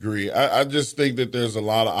disagree. I just think that there's a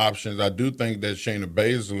lot of options. I do think that Shayna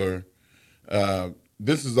Baszler,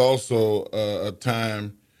 this is also a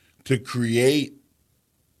time to create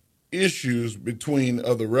issues between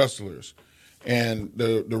other wrestlers. And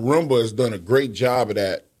the Rumble has done a great job of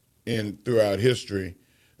that throughout history.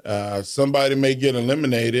 Somebody may get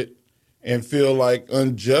eliminated and feel like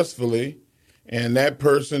unjustly, and that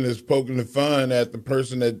person is poking the fun at the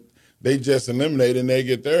person that they just eliminated, and they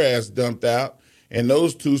get their ass dumped out, and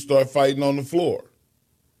those two start fighting on the floor.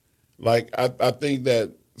 Like I think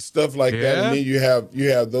that stuff like that, and then you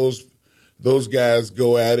have those guys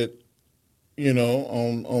go at it,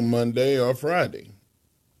 on Monday or Friday,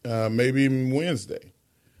 maybe even Wednesday.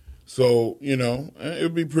 So it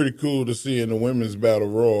would be pretty cool to see in the women's battle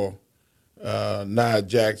royal Nia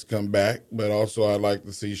Jax come back, but also I'd like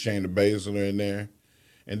to see Shayna Baszler in there.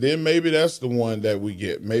 And then maybe that's the one that we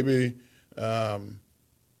get. Maybe Shayna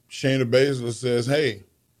Baszler says, hey,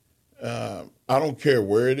 I don't care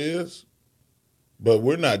where it is, but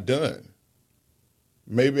we're not done.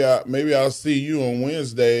 Maybe I'll see you on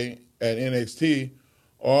Wednesday at NXT,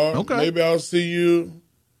 or maybe I'll see you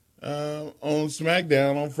on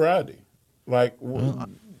SmackDown on Friday. Like,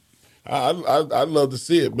 I'd love to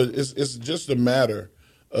see it, but it's just a matter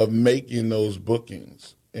of making those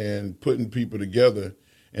bookings and putting people together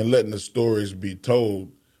and letting the stories be told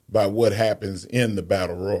by what happens in the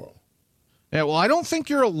Battle Royal. Yeah, well, I don't think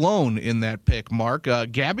you're alone in that pick, Mark.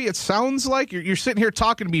 Gabby, it sounds like you're sitting here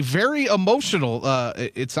talking to me very emotional.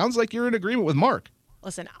 It sounds like you're in agreement with Mark.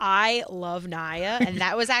 Listen, I love Nia, and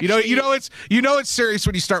that was actually it's serious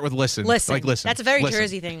when you start with listen. Listen. That's a very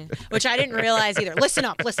Jersey thing, which I didn't realize either. Listen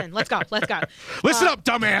up, listen, let's go. Listen up,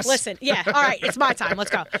 dumbass. Listen, yeah, all right, it's my time. Let's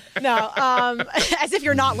go. No, as if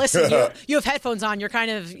you're not listening. You have headphones on. You have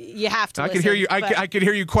to. I listen, can hear you. I can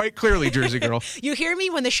hear you quite clearly, Jersey girl. You hear me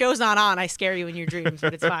when the show's not on. I scare you in your dreams,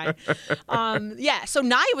 but it's fine. So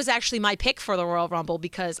Nia was actually my pick for the Royal Rumble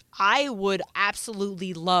because I would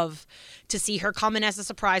absolutely love to see her come in as a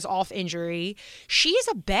surprise off injury. She is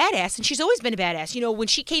a badass, and she's always been a badass. When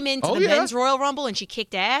she came into the men's Royal Rumble and she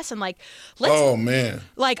kicked ass, and I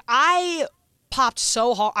popped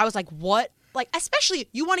so hard. I was like, what? Like, especially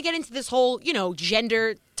you want to get into this whole,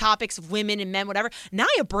 gender topics of women and men, whatever.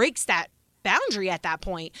 Nia breaks that boundary at that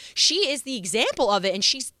point. She is the example of it, and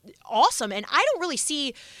she's awesome. And I don't really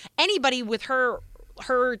see anybody with her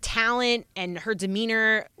talent and her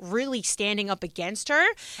demeanor really standing up against her.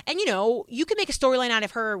 And, you can make a storyline out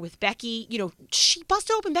of her with Becky. She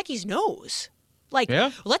busted open Becky's nose.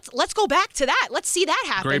 Let's go back to that. Let's see that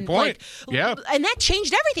happen. Great point. And that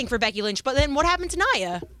changed everything for Becky Lynch. But then what happened to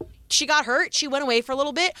Nia? She got hurt. She went away for a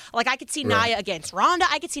little bit. Like, I could see Nia against Ronda.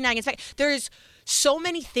 I could see Nia against Becky. There's so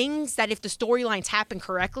many things that if the storylines happen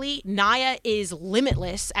correctly, Nia is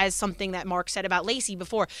limitless, as something that Mark said about Lacey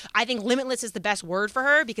before. I think limitless is the best word for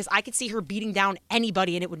her because I could see her beating down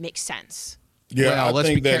anybody and it would make sense. Yeah, I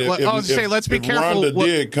think that let's be careful. Ronda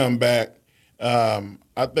did come back,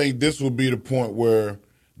 I think this will be the point where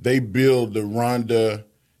they build the Ronda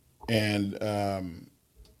and oh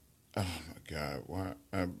my God, why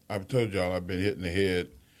I've told y'all I've been hitting the head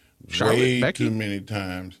way too many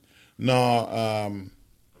times. No,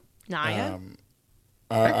 Nia,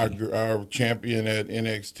 our champion at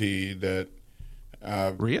NXT that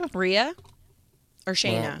Rhea, or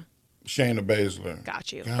Shayna. Well, Shayna Baszler.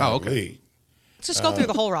 Got you. Golly. Oh, okay. Let's just go through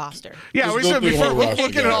the whole roster. Yeah, we'll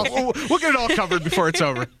get it all covered before it's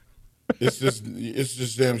over. It's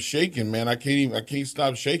just them shaking, man. I can't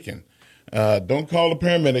stop shaking. Don't call the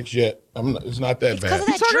paramedics yet. It's not that bad. Because of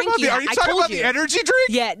that drink are you talking about the energy drink?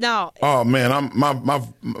 Yeah, no. Oh man,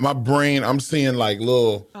 my brain. I'm seeing like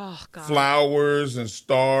little flowers and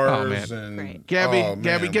stars and. Great.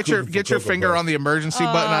 Gabby, get your finger on the emergency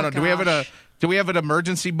button. I don't. Do we have an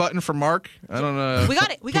emergency button for Mark? I don't know. We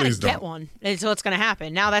got to get one. So what's going to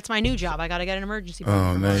happen? Now that's my new job. I got to get an emergency button.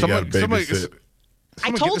 Oh, now you got to babysit.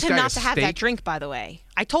 I told him not to have that drink, by the way.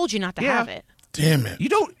 I told you not to have it. Damn it.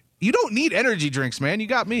 You don't need energy drinks, man. You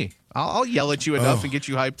got me. I'll yell at you enough and get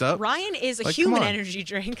you hyped up. Ryan is a human energy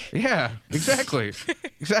drink. Yeah, exactly.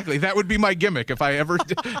 Exactly. That would be my gimmick if I ever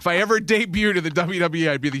debuted in the WWE.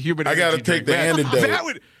 I'd be the human. I got to take the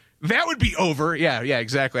antidote. That would be over. Yeah,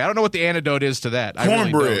 exactly. I don't know what the antidote is to that.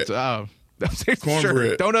 Cornbread. Cornbread.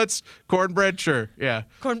 Sure. Donuts, cornbread, sure. Yeah.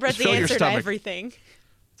 Cornbread's the answer to everything.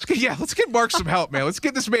 Yeah, let's get Mark some help, man. Let's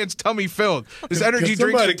get this man's tummy filled. His energy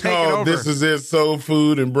drinks are taking over. Somebody call This Is It Soul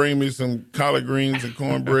Food and bring me some collard greens and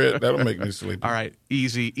cornbread. That'll make me sleepy. All right,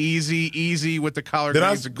 easy with the collard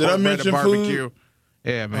greens and cornbread and barbecue. Food?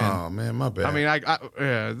 Yeah, man. Oh, man, my bad. I mean,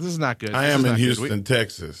 this is not good. I am in Houston,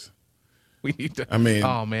 Texas. We need to. I mean,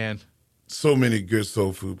 oh man, so many good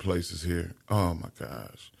soul food places here. Oh my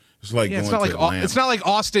gosh, it's like going it's not to like Atlanta. it's not like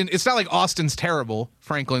Austin. It's not like Austin's terrible.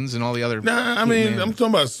 Franklin's and all the other. Nah, I mean, I'm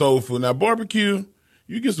talking about soul food. Now, barbecue,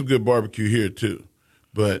 you get some good barbecue here too,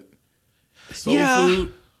 but soul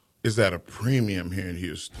food is at a premium here in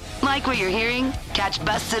Houston. Like what you're hearing? Catch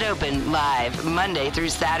Busted Open live Monday through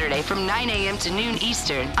Saturday from 9 a.m. to noon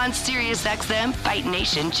Eastern on SiriusXM Fight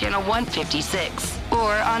Nation Channel 156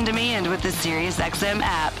 or on demand with the SiriusXM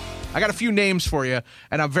app. I got a few names for you,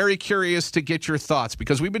 and I'm very curious to get your thoughts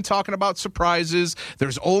because we've been talking about surprises.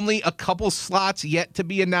 There's only a couple slots yet to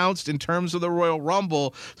be announced in terms of the Royal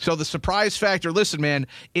Rumble. So the surprise factor, listen, man,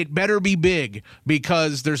 it better be big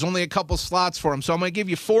because there's only a couple slots for them. So I'm going to give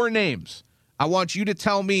you 4 names. I want you to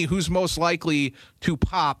tell me who's most likely to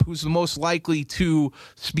pop, who's the most likely to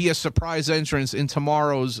be a surprise entrance in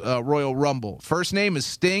tomorrow's Royal Rumble. First name is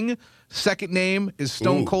Sting. Second name is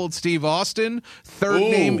Stone Cold Steve Austin. Third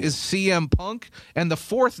name is CM Punk. And the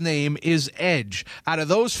fourth name is Edge. Out of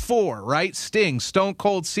those 4, right? Sting, Stone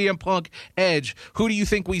Cold, CM Punk, Edge. Who do you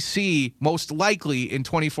think we see most likely in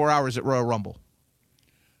 24 hours at Royal Rumble?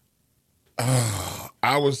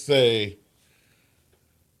 I would say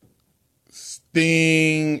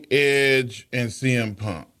Sting, Edge, and CM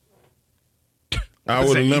Punk. I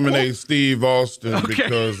would eliminate Steve Austin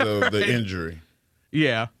because of the injury.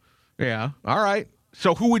 Yeah. Yeah. All right.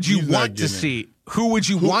 So who would you want to see? Who would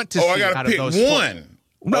you want to see I gotta out pick of those one.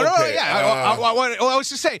 No, okay. yeah. I was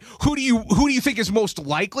just saying, who do you think is most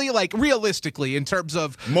likely, like realistically, in terms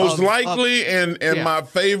of most likely and my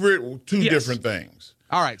favorite? Two different things.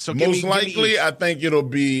 All right. So most likely, I think it'll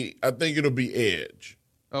be Edge.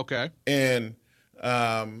 Okay. And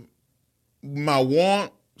my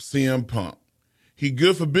want, CM Punk. He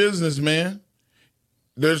good for business, man.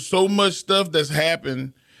 There's so much stuff that's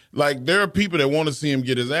happened. Like, there are people that want to see him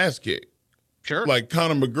get his ass kicked. Sure. Like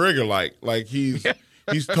Conor McGregor, like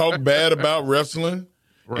he's talked bad about wrestling,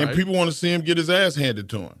 right. And people want to see him get his ass handed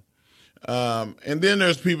to him. And then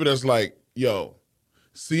there's people that's like, yo,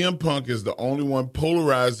 CM Punk is the only one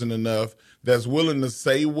polarizing enough that's willing to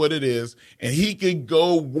say what it is, and he could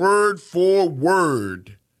go word for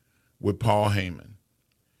word with Paul Heyman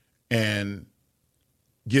and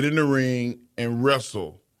get in the ring and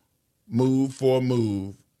wrestle move for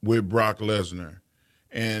move with Brock Lesnar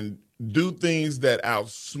and do things that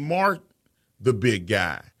outsmart the big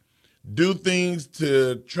guy, do things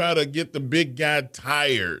to try to get the big guy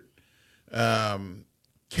tired,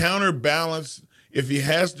 counterbalance. If he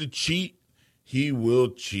has to cheat, he will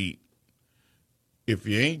cheat. If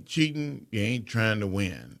you ain't cheating, you ain't trying to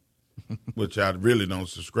win, which I really don't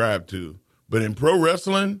subscribe to. But in pro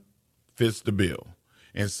wrestling, fits the bill.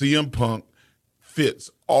 And CM Punk fits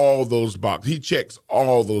all those boxes. He checks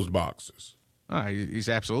all those boxes. He's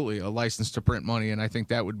absolutely a license to print money, and I think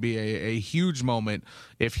that would be a huge moment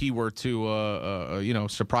if he were to,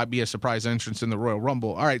 be a surprise entrance in the Royal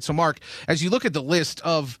Rumble. All right, so Mark, as you look at the list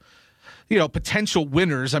of, potential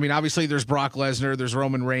winners, I mean, obviously there's Brock Lesnar, there's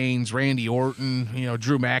Roman Reigns, Randy Orton,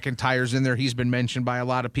 Drew McIntyre's in there. He's been mentioned by a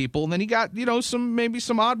lot of people. And then you got, some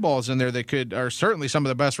oddballs in there that are certainly some of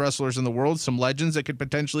the best wrestlers in the world, some legends that could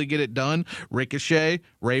potentially get it done. Ricochet,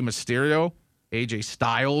 Rey Mysterio, AJ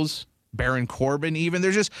Styles, Baron Corbin, even.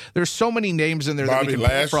 There's so many names in there Bobby that we can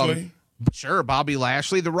Lashley. pull from. Sure, Bobby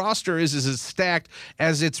Lashley. The roster is as stacked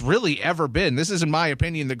as it's really ever been. This is, in my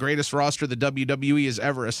opinion, the greatest roster the WWE has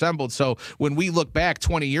ever assembled. So when we look back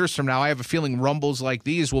 20 years from now, I have a feeling Rumbles like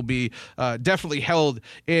these will be definitely held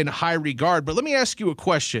in high regard. But let me ask you a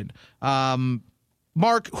question.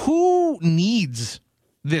 Mark, who needs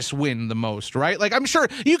this win the most, right? Like, I'm sure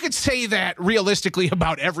you could say that realistically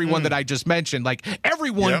about everyone that I just mentioned. Like,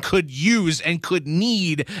 everyone could use and could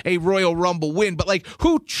need a Royal Rumble win, but like,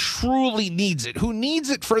 who truly needs it? Who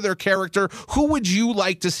needs it for their character? Who would you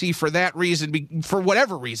like to see for that reason, for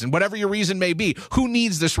whatever reason, whatever your reason may be? Who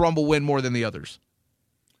needs this Rumble win more than the others?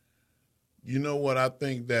 You know what? I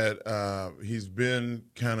think that he's been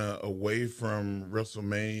kind of away from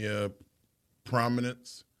WrestleMania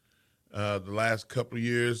prominence the last couple of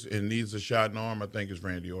years and needs a shot in the arm. I think is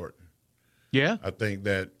Randy Orton. Yeah. I think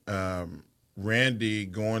that Randy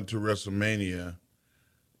going to WrestleMania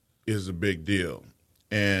is a big deal.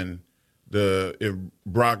 And if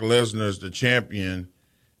Brock Lesnar is the champion,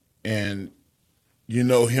 and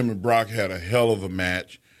him and Brock had a hell of a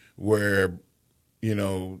match where,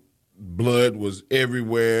 blood was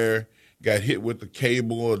everywhere, got hit with the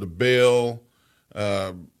cable or the bell.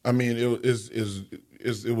 I mean,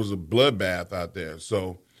 it was a bloodbath out there.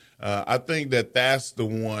 So I think that's the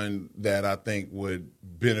one that I think would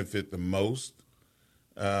benefit the most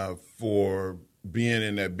for being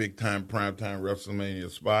in that big-time, primetime WrestleMania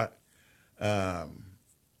spot.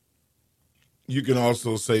 You can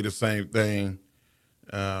also say the same thing.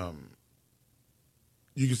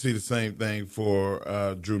 You can see the same thing for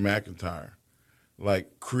Drew McIntyre,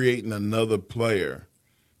 like creating another player.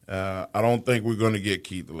 I don't think we're going to get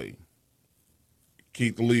Keith Lee.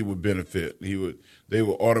 Keith Lee would benefit. They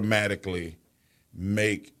would automatically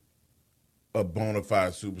make a bona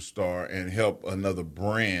fide superstar and help another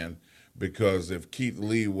brand, because if Keith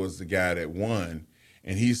Lee was the guy that won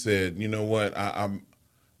and he said, you know what, I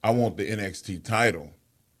want the NXT title,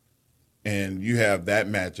 and you have that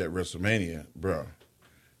match at WrestleMania, bro,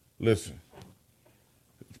 listen,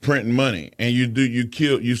 printing money, and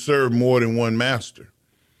you serve more than one master.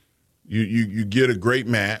 You get a great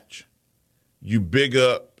match, you big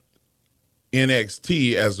up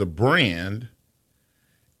NXT as a brand,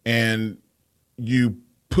 and you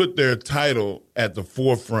put their title at the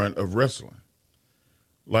forefront of wrestling.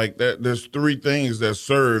 Like that, there's three things that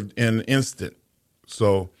served in an instant.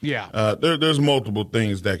 So yeah, there's multiple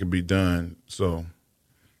things that can be done. So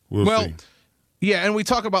we'll see. Yeah, and we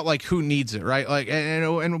talk about like who needs it, right? Like,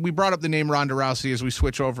 and we brought up the name Ronda Rousey as we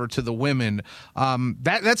switch over to the women.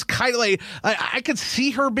 That's kind of like I could see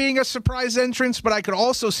her being a surprise entrance, but I could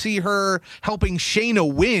also see her helping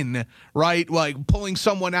Shayna win, right? Like pulling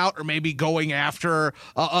someone out, or maybe going after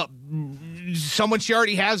someone she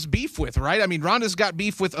already has beef with, right? I mean, Ronda's got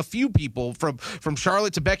beef with a few people, from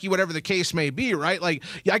Charlotte to Becky, whatever the case may be, right? Like,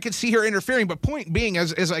 yeah, I could see her interfering. But point being,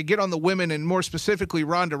 as I get on the women and more specifically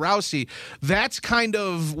Ronda Rousey, that's kind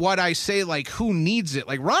of what I say, like, who needs it?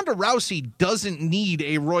 Like, Ronda Rousey doesn't need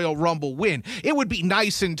a Royal Rumble win. It would be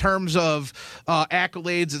nice in terms of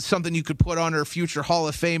accolades. It's something you could put on her future Hall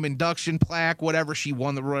of Fame induction plaque, whatever. She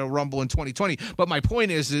won the Royal Rumble in 2020. But my point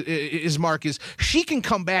is Mark, is she can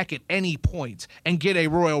come back at any point and get a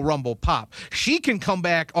Royal Rumble pop. She can come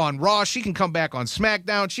back on Raw. She can come back on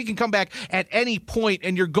SmackDown. She can come back at any point,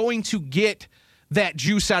 and you're going to get that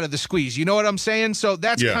juice out of the squeeze. You know what I'm saying? So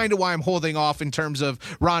that's kind of why I'm holding off in terms of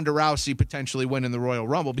Ronda Rousey potentially winning the Royal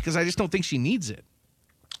Rumble, because I just don't think she needs it.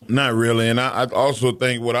 Not really. And I also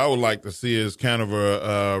think what I would like to see is kind of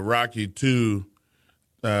a Rocky 2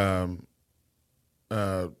 type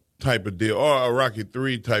of deal, or a Rocky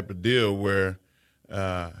 3 type of deal where,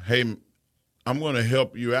 hey, I'm going to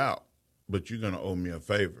help you out, but you're going to owe me a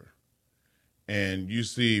favor. And you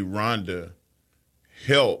see Ronda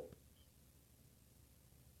help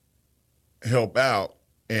out,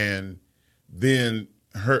 and then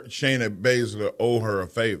Shayna Baszler owe her a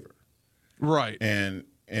favor. Right.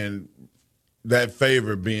 And that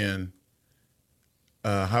favor being,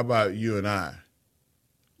 how about you and I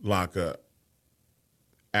lock up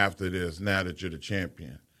after this, now that you're the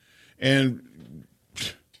champion? And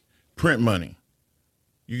print money.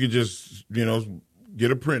 You could just, get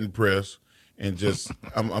a printing press and just,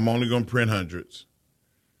 I'm only going to print hundreds,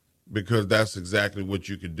 because that's exactly what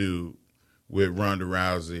you could do with Ronda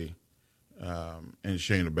Rousey and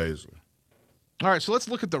Shayna Baszler. All right, so let's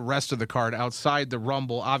look at the rest of the card outside the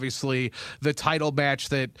Rumble. Obviously, the title match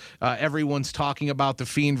that everyone's talking about, The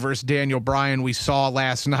Fiend versus Daniel Bryan, we saw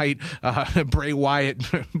last night. Bray Wyatt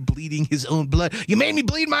bleeding his own blood. You made me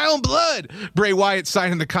bleed my own blood. Bray Wyatt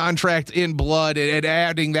signing the contract in blood and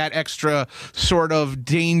adding that extra sort of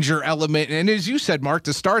danger element. And as you said, Mark,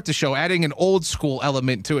 to start the show, adding an old school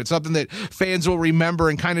element to it, something that fans will remember,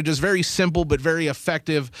 and kind of just very simple but very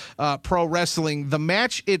effective pro wrestling. The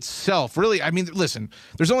match itself, really, I mean, listen,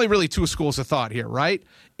 there's only really two schools of thought here, right?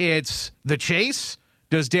 It's the chase.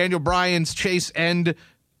 Does Daniel Bryan's chase end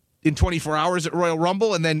in 24 hours at Royal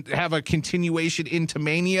Rumble and then have a continuation into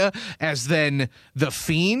Mania, as then The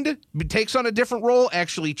Fiend takes on a different role,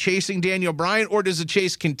 actually chasing Daniel Bryan? Or does the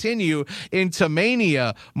chase continue into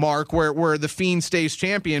Mania, Mark, where The Fiend stays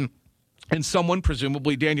champion and someone,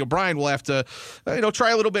 presumably Daniel Bryan, will have to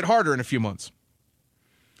try a little bit harder in a few months?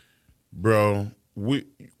 Bro, we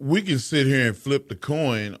can sit here and flip the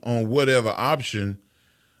coin on whatever option.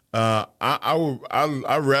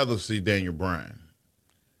 I'd rather see Daniel Bryan,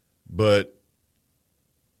 but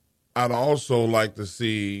I'd also like to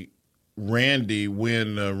see Randy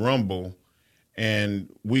win the Rumble, and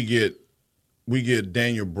we get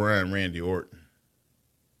Daniel Bryan, Randy Orton.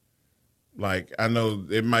 Like, I know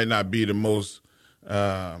it might not be the most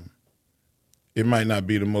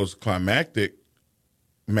climactic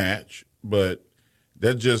match, but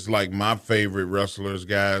they're just like my favorite wrestlers,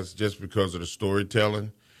 guys, just because of the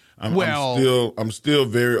storytelling. I'm still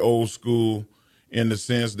very old school in the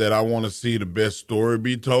sense that I want to see the best story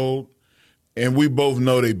be told. And we both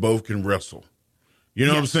know they both can wrestle. You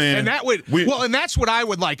know what I'm saying? And that would and that's what I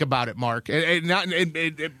would like about it, Mark.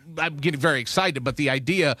 I'm getting very excited, but the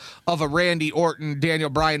idea of a Randy Orton Daniel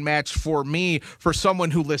Bryan match for me, for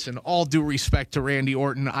someone who, listen, all due respect to Randy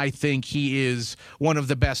Orton, I think he is one of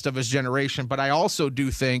the best of his generation. But I also do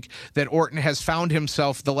think that Orton has found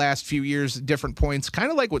himself the last few years at different points, kind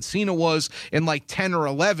of like what Cena was in like 10 or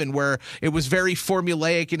 11, where it was very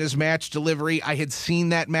formulaic in his match delivery. I had seen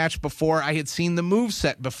that match before. I had seen the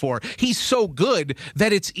moveset before. He's so good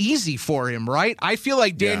that it's easy for him, right? I feel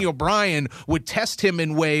like Daniel Bryan would test him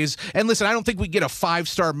in ways. And listen, I don't think we get a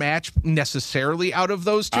 5-star match necessarily out of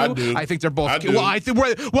those two. I do. I think they're both.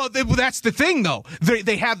 Well, that's the thing, though.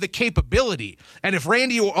 They have the capability. And if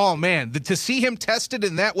Randy, to see him tested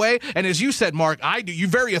in that way, and as you said, Mark, I do. You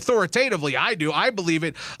very authoritatively, I do. I believe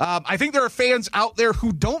it. I think there are fans out there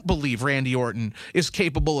who don't believe Randy Orton is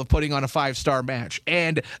capable of putting on a 5-star match,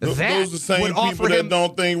 and those are the same people that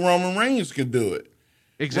don't think Roman Reigns can do it.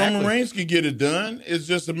 Exactly. Roman Reigns can get it done. It's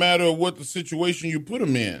just a matter of what the situation you put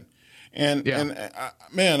him in. And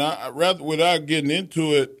I rather, without getting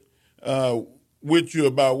into it with you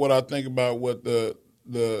about what I think about what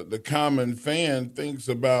the common fan thinks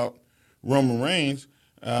about Roman Reigns.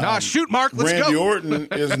 Shoot, Mark. Let's Randy go. Orton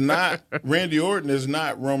is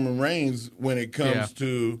not Roman Reigns when it comes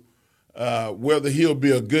to whether he'll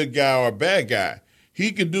be a good guy or a bad guy.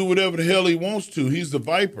 He can do whatever the hell he wants to. He's the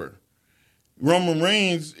Viper. Roman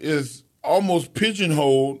Reigns is almost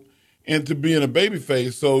pigeonholed into being a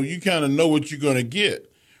babyface, so you kind of know what you're going to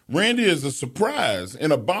get. Randy is a surprise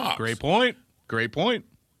in a box. Great point.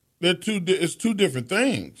 It's two different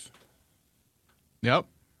things. Yep.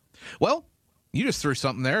 Well, you just threw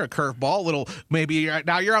something there, a curveball, little maybe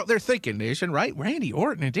now you're out there thinking, Nation, right? Randy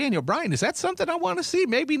Orton and Daniel Bryan, is that something I want to see?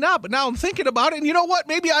 Maybe not, but now I'm thinking about it, and you know what?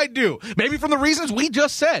 Maybe I do. Maybe from the reasons we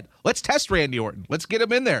just said. Let's test Randy Orton. Let's get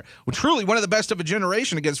him in there. Well, truly one of the best of a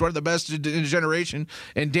generation against one of the best in a generation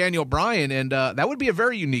in Daniel Bryan, and that would be a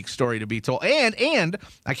very unique story to be told. And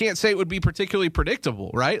I can't say it would be particularly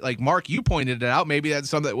predictable, right? Like, Mark, you pointed it out. Maybe that's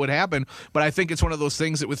something that would happen, but I think it's one of those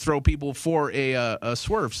things that would throw people for a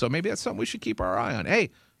swerve, so maybe that's something we should keep our eye on.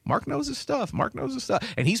 Hey, Mark knows his stuff.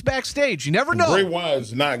 And he's backstage. You never know. Bray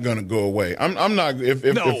Wyatt's not going to go away. I'm not.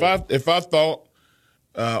 If I thought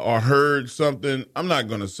or heard something, I'm not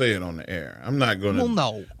going to say it on the air. I'm not going to. Well,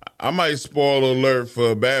 no. I might spoil alert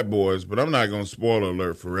for Bad Boys, but I'm not going to spoil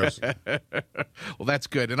alert for wrestling. Well, that's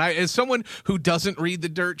good. And as someone who doesn't read the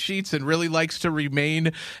dirt sheets and really likes to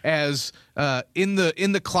remain as in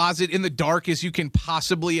the closet, in the dark as you can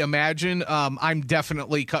possibly imagine, I'm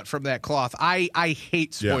definitely cut from that cloth. I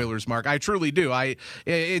hate spoilers, Mark. I truly do.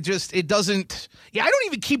 It doesn't. Yeah, I don't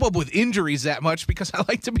even keep up with injuries that much because I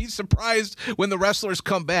like to be surprised when the wrestlers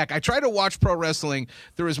come back. I try to watch pro wrestling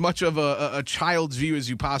through as much of a child's view as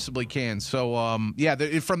you possibly can. So,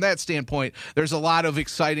 from that standpoint, there's a lot of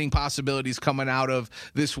exciting possibilities coming out of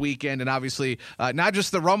this weekend, and obviously not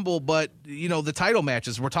just the Rumble, but the title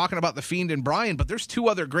matches. We're talking about the Fiend and Bryan, but there's 2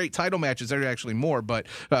 other great title matches. There are actually more, but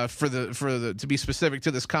to be specific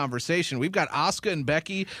to this conversation, we've got Asuka and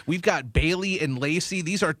Becky, we've got Bayley and Lacey.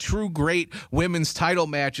 These are true great women's title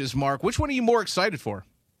matches. Mark, which one are you more excited for?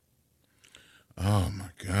 Oh my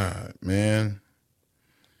God, man!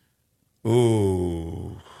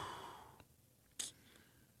 Ooh.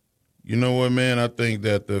 You know what, man? I think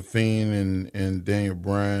that the Fiend and Daniel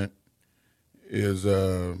Bryan is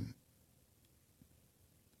going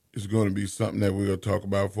to be something that we're going to talk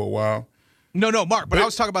about for a while. No, Mark, but I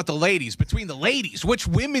was talking about the ladies. Between the ladies, which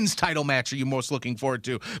women's title match are you most looking forward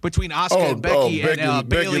to? Between Asuka and Becky and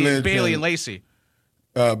Bayley and Lacey.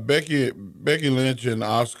 Becky Lynch and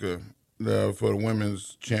Asuka for the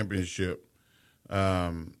women's championship.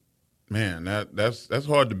 Man, that's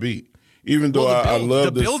hard to beat. Even though I love to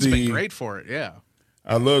see the build's been great for it, yeah.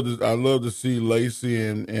 I love to see Lacey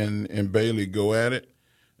and Bayley go at it,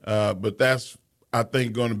 but that's I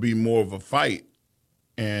think going to be more of a fight,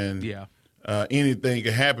 and anything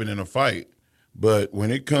can happen in a fight. But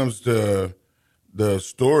when it comes to the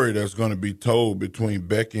story that's going to be told between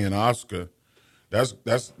Becky and Asuka,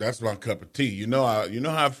 that's my cup of tea. You know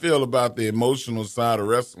how I feel about the emotional side of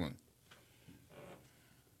wrestling.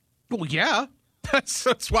 Well, yeah.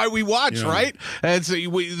 That's why we watch, right? And so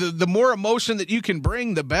the more emotion that you can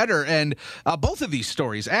bring, the better. And both of these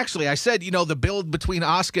stories, actually, I said, the build between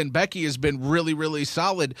Asuka and Becky has been really, really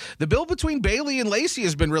solid. The build between Bayley and Lacey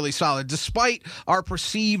has been really solid, despite our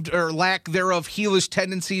perceived or lack thereof heelish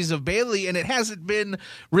tendencies of Bayley. And it hasn't been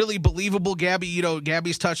really believable.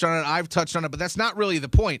 Gabby's touched on it. I've touched on it, but that's not really the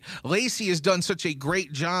point. Lacey has done such a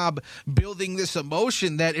great job building this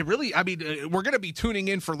emotion that it really, we're going to be tuning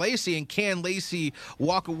in for Lacey, and can Lacey USC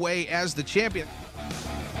walk away as the champion.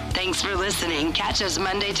 Thanks for listening. Catch us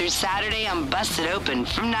Monday through Saturday on Busted Open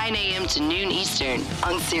from 9 a.m. to noon Eastern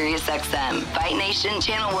on Sirius XM, Fight Nation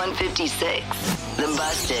Channel 156. The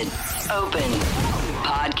Busted Open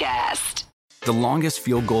Podcast. The longest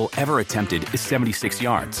field goal ever attempted is 76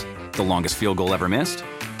 yards. The longest field goal ever missed?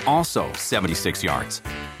 Also 76 yards.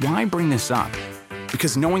 Why bring this up?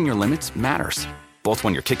 Because knowing your limits matters, both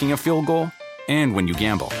when you're kicking a field goal and when you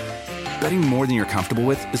gamble. Betting more than you're comfortable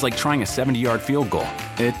with is like trying a 70-yard field goal.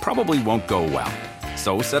 It probably won't go well.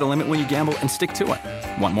 So set a limit when you gamble and stick to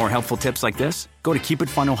it. Want more helpful tips like this? Go to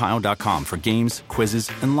keepitfunohio.com for games,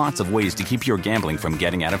 quizzes, and lots of ways to keep your gambling from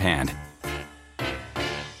getting out of hand.